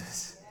Christ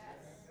Jesus?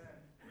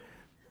 Yes.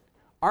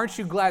 Aren't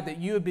you glad that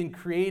you have been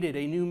created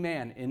a new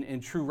man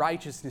in true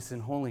righteousness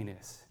and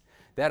holiness?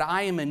 That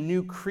I am a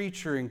new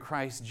creature in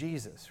Christ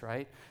Jesus,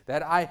 right?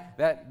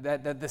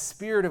 That the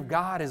Spirit of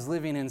God is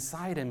living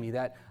inside of me.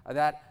 That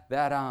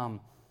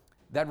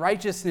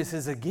righteousness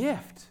is a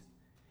gift.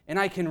 And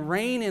I can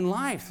reign in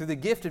life through the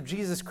gift of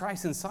Jesus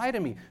Christ inside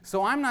of me.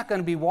 So I'm not going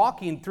to be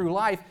walking through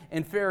life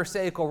in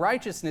Pharisaical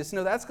righteousness.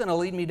 No, that's going to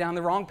lead me down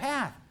the wrong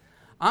path.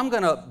 I'm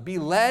going to be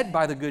led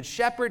by the Good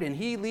Shepherd, and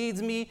he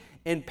leads me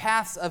in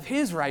paths of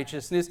his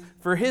righteousness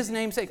for his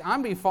name's sake.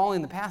 I'm going to be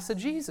following the paths of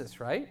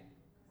Jesus, right?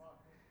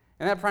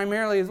 And that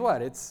primarily is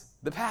what? It's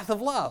the path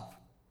of love.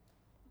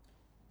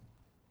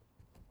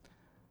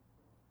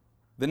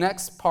 The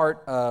next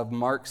part of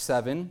Mark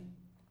 7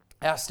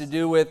 has to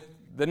do with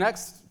the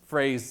next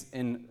phrase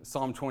in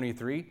Psalm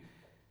 23.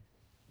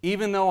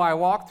 Even though I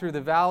walk through the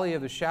valley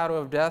of the shadow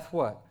of death,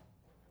 what?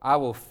 I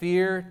will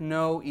fear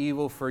no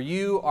evil, for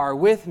you are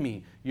with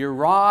me. Your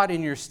rod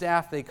and your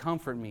staff, they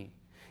comfort me.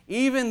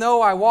 Even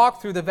though I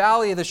walk through the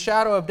valley of the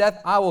shadow of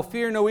death, I will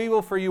fear no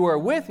evil, for you are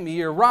with me.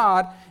 Your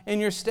rod and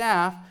your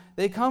staff,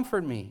 they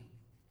comfort me.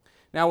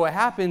 Now what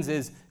happens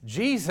is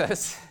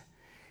Jesus,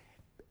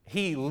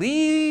 he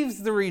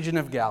leaves the region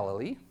of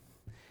Galilee,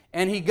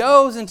 and he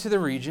goes into the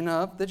region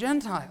of the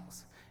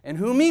Gentiles. And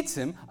who meets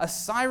him? A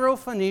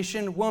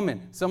Syrophoenician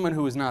woman, someone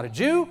who is not a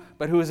Jew,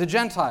 but who is a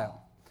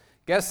Gentile.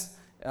 Guess,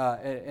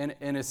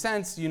 in a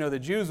sense, the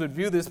Jews would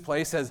view this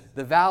place as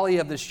the valley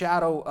of the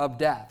shadow of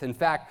death. In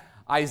fact,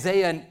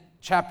 Isaiah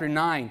chapter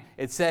 9,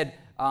 it said,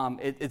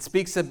 it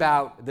speaks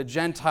about the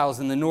Gentiles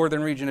in the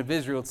northern region of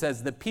Israel. It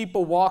says, the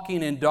people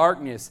walking in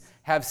darkness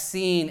have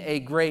seen a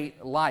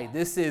great light.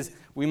 This is,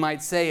 we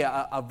might say,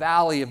 a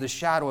valley of the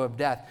shadow of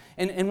death.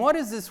 And what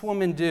does this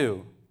woman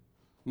do?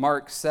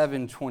 Mark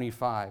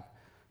 7:25.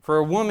 For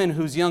a woman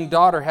whose young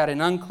daughter had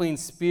an unclean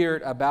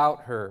spirit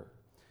about her.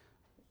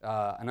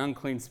 An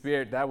unclean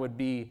spirit, that would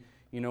be,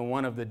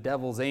 one of the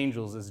devil's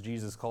angels, as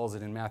Jesus calls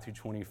it in Matthew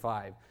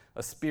 25.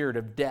 A spirit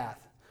of death.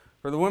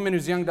 For the woman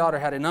whose young daughter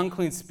had an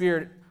unclean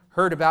spirit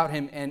heard about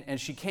him, and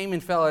she came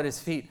and fell at his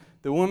feet.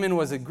 The woman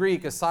was a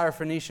Greek, a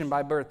Syrophoenician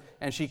by birth,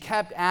 and she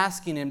kept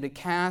asking him to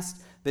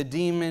cast the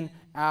demon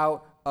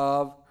out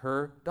of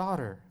her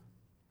daughter.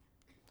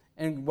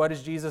 And what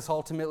does Jesus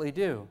ultimately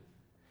do?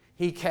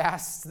 He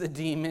casts the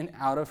demon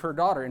out of her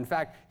daughter. In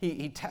fact,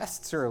 he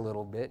tests her a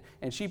little bit,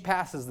 and she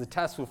passes the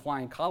test with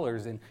flying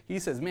colors. And he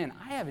says, man,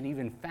 I haven't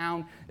even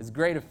found as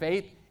great a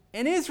faith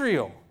in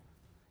Israel.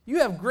 You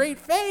have great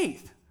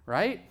faith,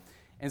 right?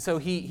 And so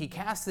he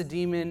casts the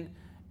demon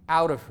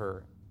out of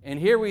her. And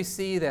here we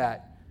see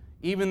that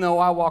even though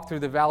I walk through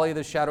the valley of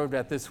the shadow of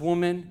death, this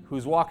woman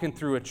who's walking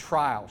through a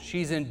trial,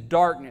 she's in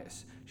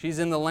darkness. She's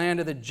in the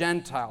land of the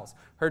Gentiles.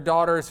 Her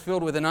daughter is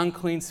filled with an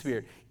unclean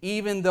spirit.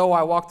 Even though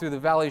I walk through the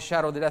valley of the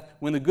shadow of death,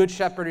 when the Good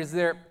Shepherd is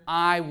there,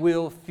 I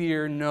will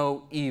fear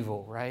no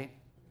evil, right?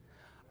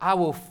 I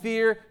will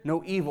fear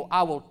no evil.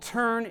 I will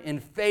turn in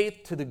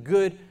faith to the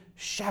Good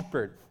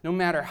shepherd. No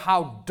matter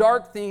how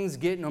dark things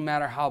get, no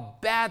matter how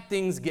bad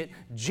things get,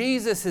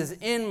 Jesus is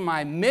in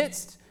my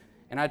midst.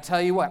 And I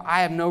tell you what,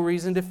 I have no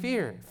reason to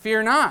fear.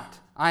 Fear not,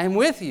 I am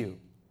with you.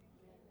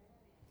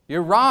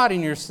 Your rod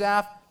and your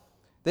staff,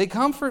 they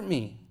comfort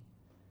me.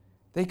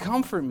 They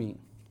comfort me.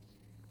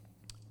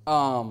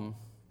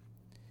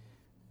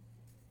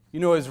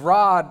 His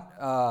rod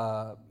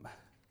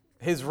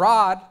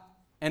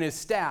and his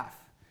staff.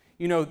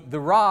 The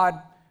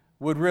rod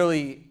would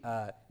really,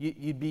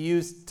 you'd be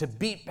used to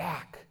beat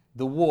back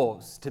the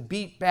wolves, to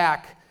beat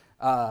back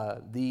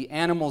the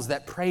animals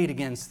that preyed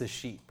against the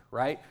sheep,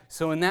 right?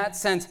 So in that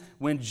sense,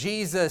 when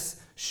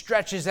Jesus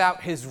stretches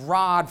out his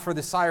rod for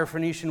the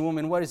Syrophoenician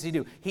woman, what does he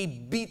do? He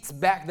beats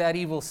back that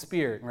evil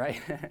spirit, right?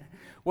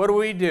 What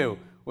do?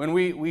 When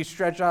we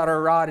stretch out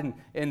our rod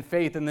in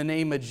faith in the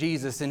name of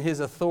Jesus and his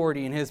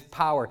authority and his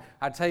power,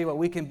 I tell you what,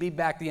 we can beat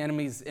back the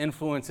enemy's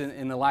influence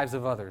in the lives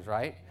of others,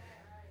 right?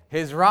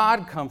 His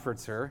rod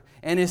comforts her,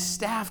 and his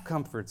staff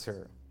comforts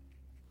her.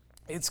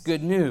 It's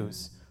good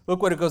news.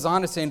 Look what it goes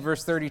on to say in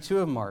verse 32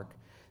 of Mark.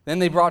 Then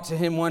they brought to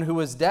him one who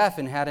was deaf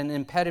and had an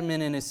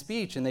impediment in his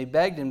speech, and they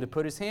begged him to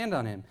put his hand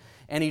on him.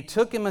 And he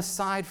took him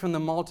aside from the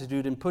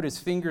multitude and put his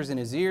fingers in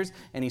his ears,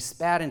 and he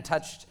spat and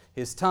touched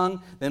his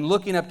tongue. Then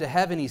looking up to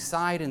heaven, he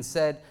sighed and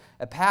said,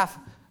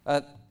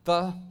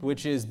 Ephphatha,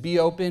 which is, be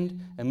opened.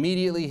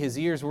 Immediately his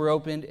ears were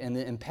opened, and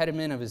the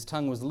impediment of his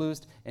tongue was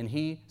loosed, and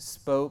he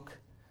spoke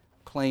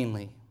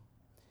plainly.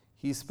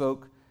 He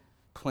spoke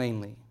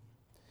plainly.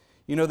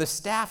 The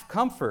staff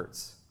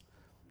comforts.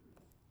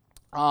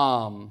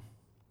 The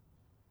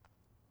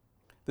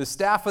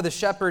staff of the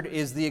shepherd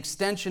is the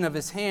extension of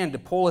his hand to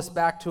pull us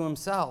back to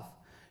himself.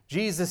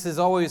 Jesus is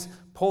always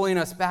pulling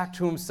us back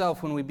to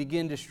himself when we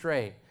begin to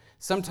stray.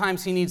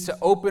 Sometimes he needs to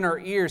open our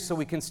ears so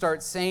we can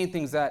start saying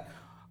things that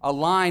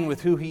align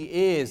with who he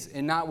is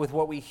and not with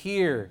what we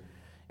hear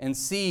and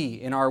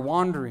see in our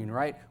wandering,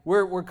 right?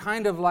 We're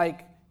kind of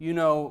like,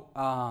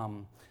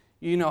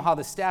 how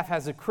the staff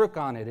has a crook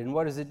on it, and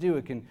what does it do?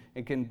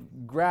 It can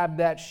grab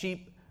that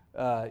sheep,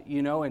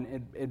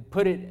 and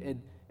put it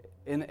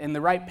in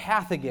the right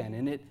path again,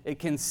 and it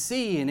can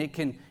see and it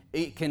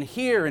can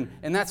hear,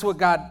 and that's what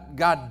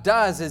God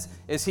does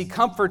is he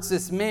comforts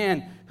this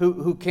man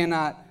who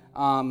cannot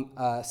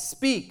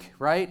speak,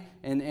 right?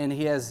 And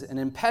he has an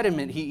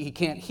impediment. He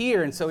can't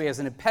hear, and so he has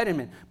an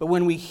impediment. But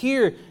when we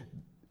hear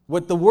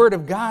what the Word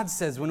of God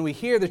says, when we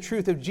hear the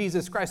truth of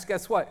Jesus Christ,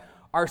 guess what?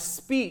 Our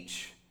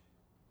speech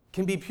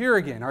can be pure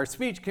again. Our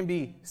speech can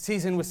be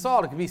seasoned with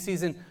salt. It can be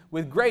seasoned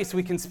with grace.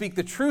 We can speak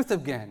the truth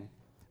again.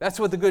 That's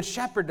what the Good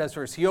Shepherd does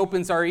for us. He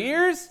opens our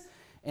ears,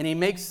 and he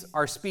makes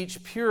our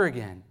speech pure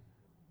again.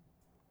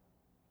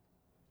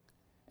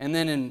 And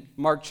then in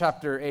Mark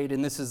chapter 8,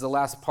 and this is the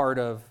last part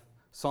of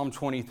Psalm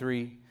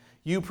 23,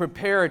 you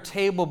prepare a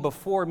table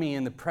before me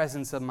in the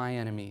presence of my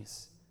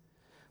enemies.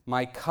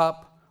 My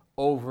cup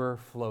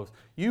overflows.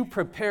 You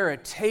prepare a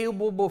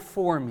table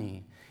before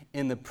me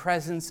in the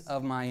presence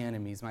of my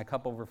enemies. My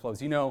cup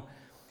overflows.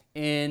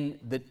 In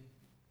the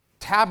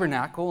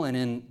tabernacle and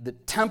in the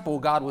temple,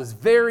 God was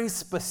very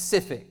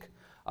specific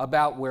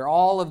about where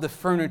all of the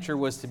furniture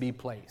was to be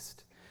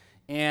placed.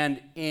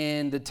 And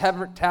in the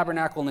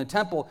tabernacle and the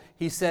temple,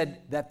 he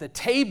said that the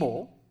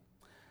table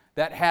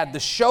that had the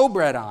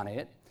showbread on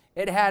it,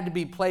 it had to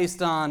be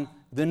placed on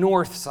the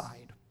north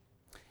side.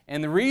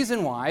 And the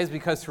reason why is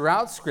because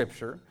throughout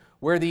Scripture,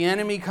 where the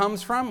enemy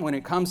comes from when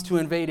it comes to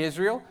invade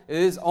Israel, it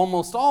is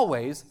almost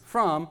always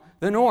from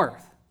the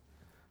north.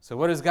 So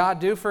what does God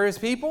do for his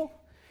people?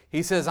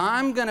 He says,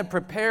 I'm going to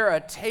prepare a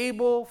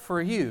table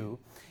for you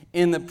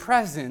in the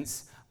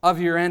presence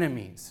of your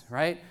enemies,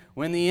 right?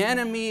 When the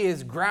enemy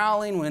is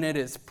growling, when it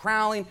is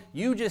prowling,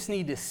 you just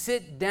need to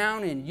sit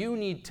down and you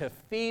need to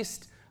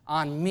feast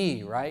on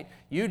me, right?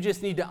 You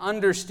just need to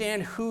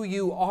understand who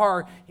you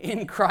are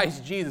in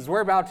Christ Jesus. We're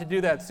about to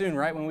do that soon,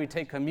 right, when we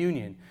take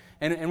communion.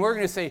 And we're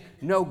going to say,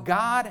 no,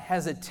 God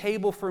has a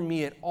table for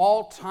me at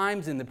all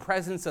times in the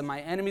presence of my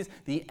enemies.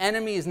 The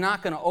enemy is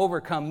not going to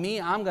overcome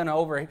me. I'm going to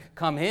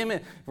overcome him,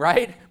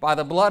 right, by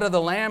the blood of the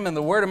Lamb and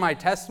the word of my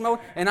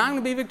testimony. And I'm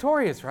going to be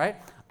victorious, right?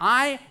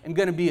 I am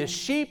going to be a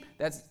sheep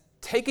that's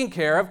taken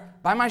care of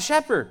by my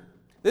shepherd.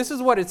 This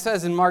is what it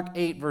says in Mark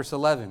 8, verse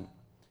 11.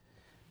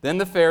 Then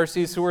the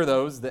Pharisees, who were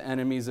those, the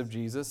enemies of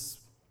Jesus,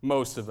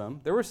 most of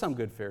them, there were some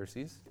good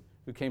Pharisees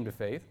who came to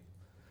faith,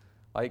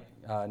 like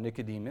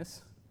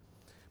Nicodemus.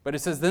 But it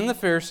says, then the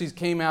Pharisees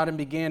came out and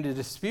began to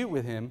dispute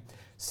with him,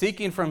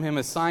 seeking from him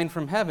a sign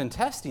from heaven,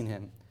 testing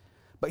him.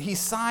 But he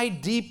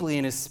sighed deeply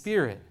in his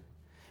spirit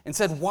and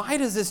said, why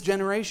does this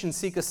generation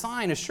seek a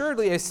sign?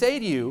 Assuredly, I say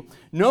to you,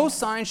 no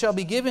sign shall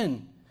be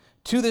given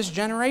to this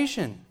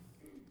generation.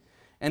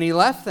 And he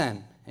left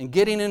them, and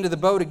getting into the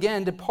boat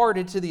again,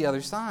 departed to the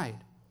other side.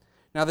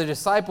 Now the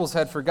disciples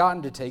had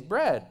forgotten to take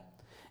bread,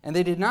 and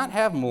they did not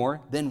have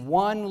more than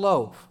one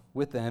loaf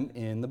with them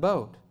in the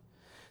boat.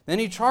 Then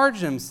he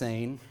charged them,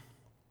 saying,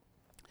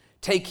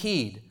 take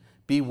heed,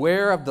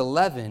 beware of the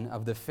leaven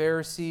of the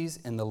Pharisees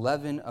and the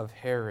leaven of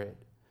Herod.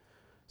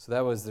 So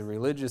that was the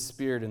religious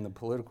spirit and the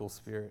political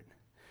spirit.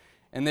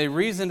 And they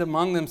reasoned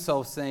among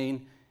themselves,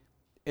 saying,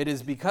 it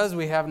is because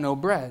we have no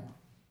bread.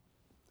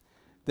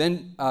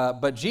 Then,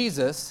 but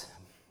Jesus,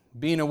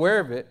 being aware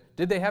of it,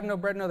 did they have no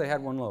bread? No, they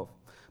had one loaf.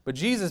 But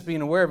Jesus,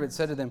 being aware of it,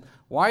 said to them,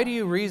 why do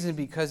you reason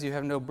because you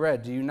have no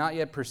bread? Do you not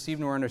yet perceive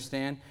nor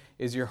understand?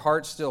 Is your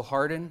heart still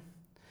hardened?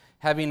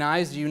 Having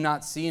eyes, do you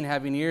not see? And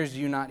having ears, do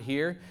you not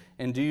hear?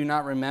 And do you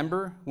not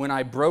remember? When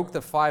I broke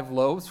the 5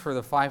 loaves for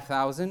the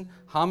 5,000,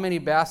 how many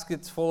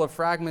baskets full of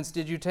fragments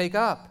did you take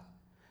up?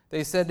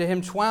 They said to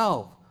him,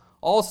 12.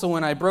 Also,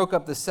 when I broke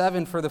up the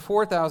 7 for the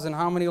 4,000,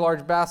 how many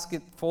large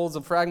basketfuls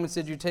of fragments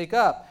did you take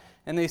up?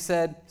 And they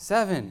said,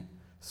 7.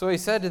 So he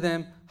said to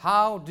them,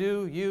 how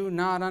do you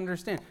not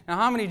understand? Now,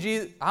 how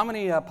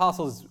many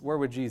apostles were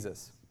with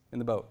Jesus in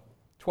the boat?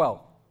 12.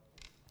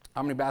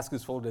 How many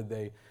baskets full did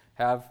they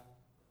have?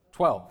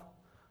 12.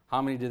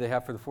 How many did they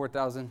have for the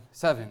 4,000?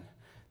 7.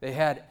 They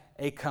had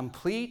a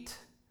complete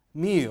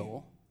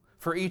meal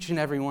for each and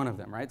every one of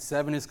them, right?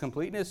 7 is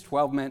completeness.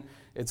 12 meant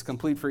it's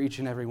complete for each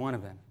and every one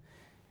of them.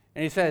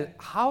 And he said,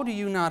 how do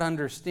you not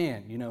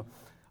understand?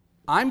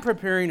 I'm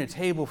preparing a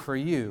table for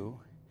you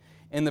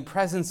in the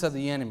presence of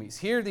the enemies.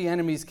 Here the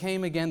enemies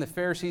came again, the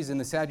Pharisees and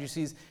the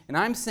Sadducees, and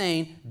I'm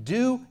saying,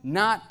 do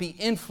not be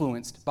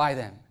influenced by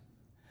them.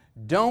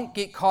 Don't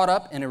get caught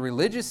up in a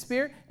religious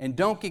spirit, and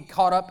don't get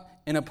caught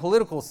up in a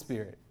political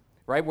spirit,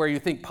 right, where you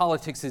think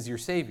politics is your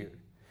savior.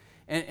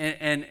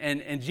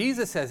 And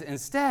Jesus says,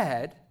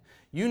 instead,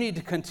 you need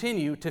to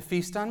continue to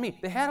feast on me.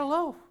 They had a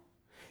loaf.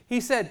 He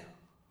said,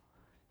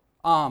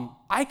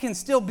 I can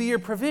still be your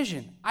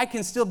provision. I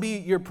can still be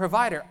your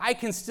provider. I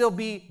can still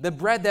be the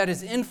bread that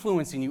is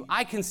influencing you.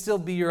 I can still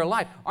be your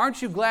life.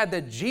 Aren't you glad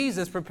that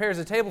Jesus prepares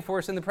a table for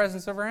us in the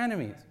presence of our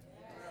enemies?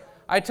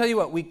 I tell you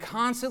what, we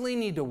constantly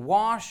need to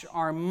wash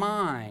our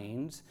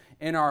minds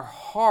and our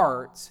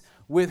hearts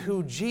with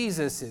who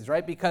Jesus is,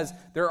 right? Because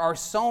there are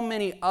so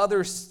many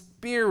other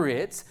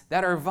spirits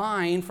that are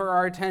vying for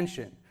our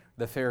attention.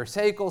 The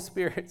Pharisaical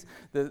spirits,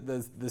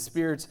 the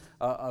spirits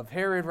of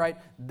Herod, right?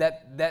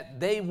 That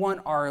they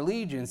want our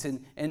allegiance.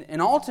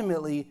 And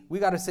ultimately, we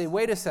got to say,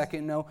 wait a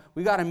second, no,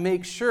 we got to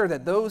make sure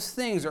that those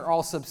things are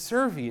all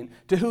subservient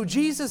to who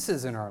Jesus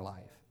is in our life.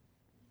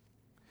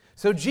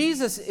 So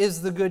Jesus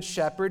is the Good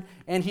Shepherd,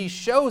 and he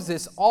shows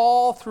this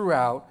all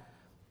throughout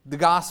the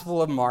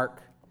Gospel of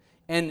Mark.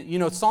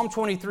 And, Psalm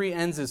 23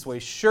 ends this way,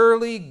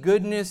 surely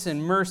goodness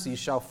and mercy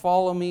shall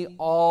follow me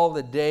all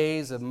the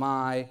days of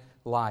my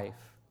life.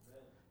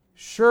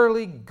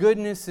 Surely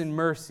goodness and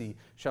mercy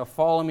shall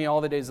follow me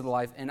all the days of the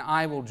life, and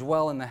I will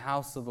dwell in the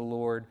house of the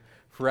Lord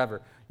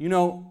forever. You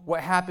know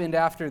what happened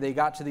after they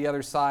got to the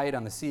other side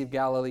on the Sea of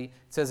Galilee? It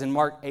says in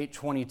Mark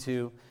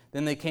 8:22,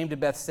 then they came to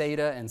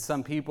Bethsaida, and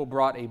some people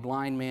brought a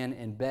blind man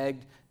and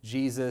begged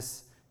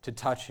Jesus to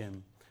touch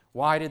him.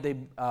 Why did they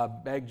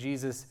beg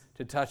Jesus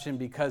to touch him?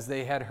 Because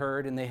they had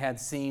heard and they had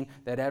seen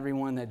that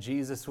everyone that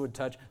Jesus would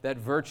touch, that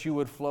virtue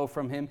would flow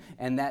from him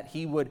and that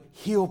he would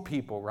heal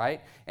people, right?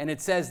 And it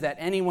says that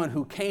anyone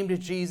who came to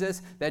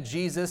Jesus, that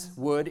Jesus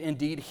would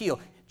indeed heal.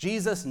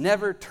 Jesus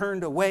never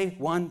turned away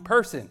one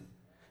person.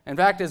 In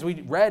fact, as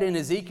we read in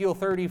Ezekiel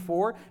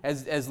 34,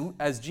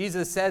 as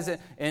Jesus says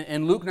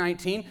in Luke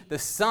 19, the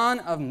Son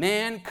of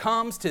Man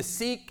comes to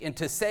seek and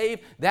to save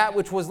that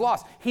which was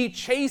lost. He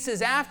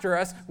chases after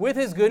us with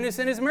his goodness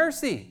and his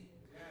mercy.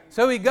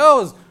 So he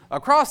goes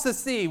across the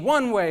sea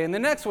one way and the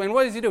next way. And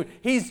what is he doing?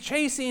 He's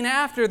chasing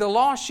after the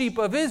lost sheep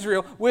of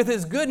Israel with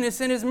his goodness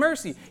and his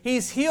mercy.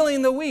 He's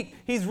healing the weak.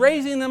 He's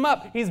raising them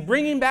up. He's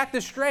bringing back the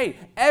stray.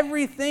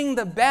 Everything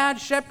the bad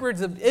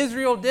shepherds of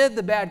Israel did,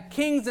 the bad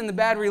kings and the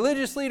bad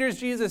religious leaders,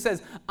 Jesus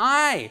says,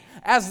 I,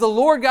 as the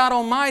Lord God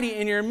Almighty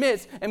in your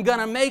midst, am going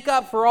to make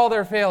up for all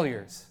their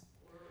failures.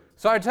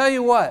 So I tell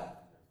you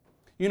what,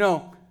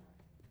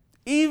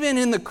 even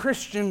in the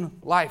Christian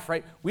life,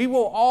 right, we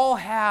will all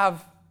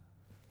have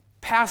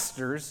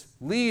pastors,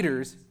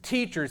 leaders,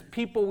 teachers,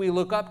 people we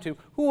look up to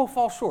who will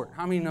fall short.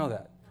 How many know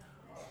that?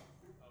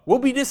 We'll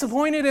be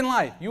disappointed in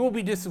life. You will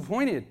be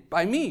disappointed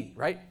by me,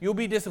 right? You'll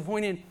be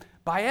disappointed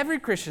by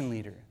every Christian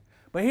leader.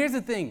 But here's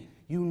the thing.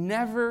 You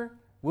never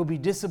will be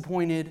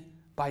disappointed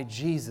by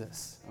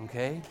Jesus,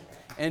 okay?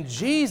 And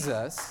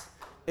Jesus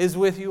is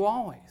with you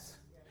always.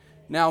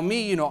 Now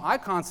me, I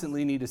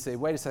constantly need to say,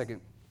 wait a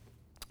second.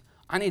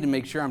 I need to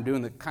make sure I'm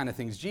doing the kind of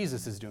things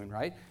Jesus is doing,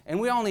 right? And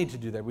we all need to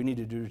do that. We need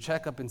to do a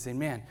checkup and say,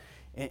 man,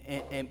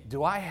 and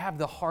do I have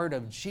the heart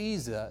of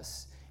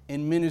Jesus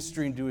in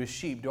ministering to his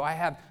sheep? Do I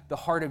have the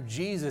heart of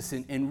Jesus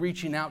in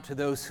reaching out to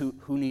those who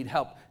need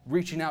help,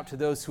 reaching out to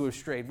those who have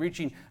strayed,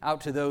 reaching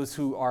out to those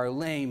who are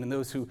lame and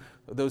those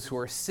who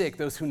are sick,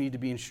 those who need to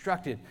be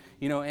instructed?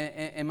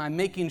 Am I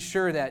making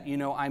sure that,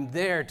 I'm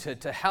there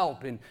to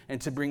help and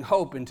to bring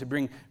hope and to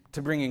bring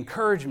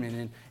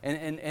encouragement,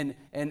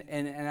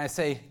 and I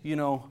say,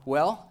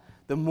 well,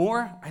 the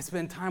more I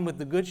spend time with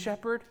the Good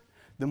Shepherd,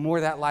 the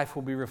more that life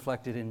will be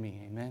reflected in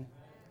me. Amen?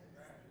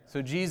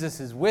 So Jesus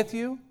is with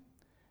you.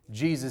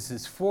 Jesus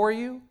is for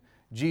you.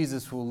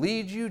 Jesus will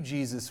lead you.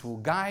 Jesus will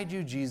guide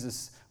you.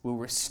 Jesus will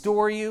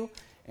restore you.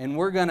 And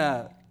we're going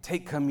to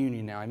take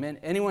communion now. Amen.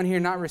 Anyone here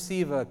not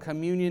receive a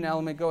communion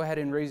element, go ahead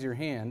and raise your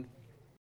hand.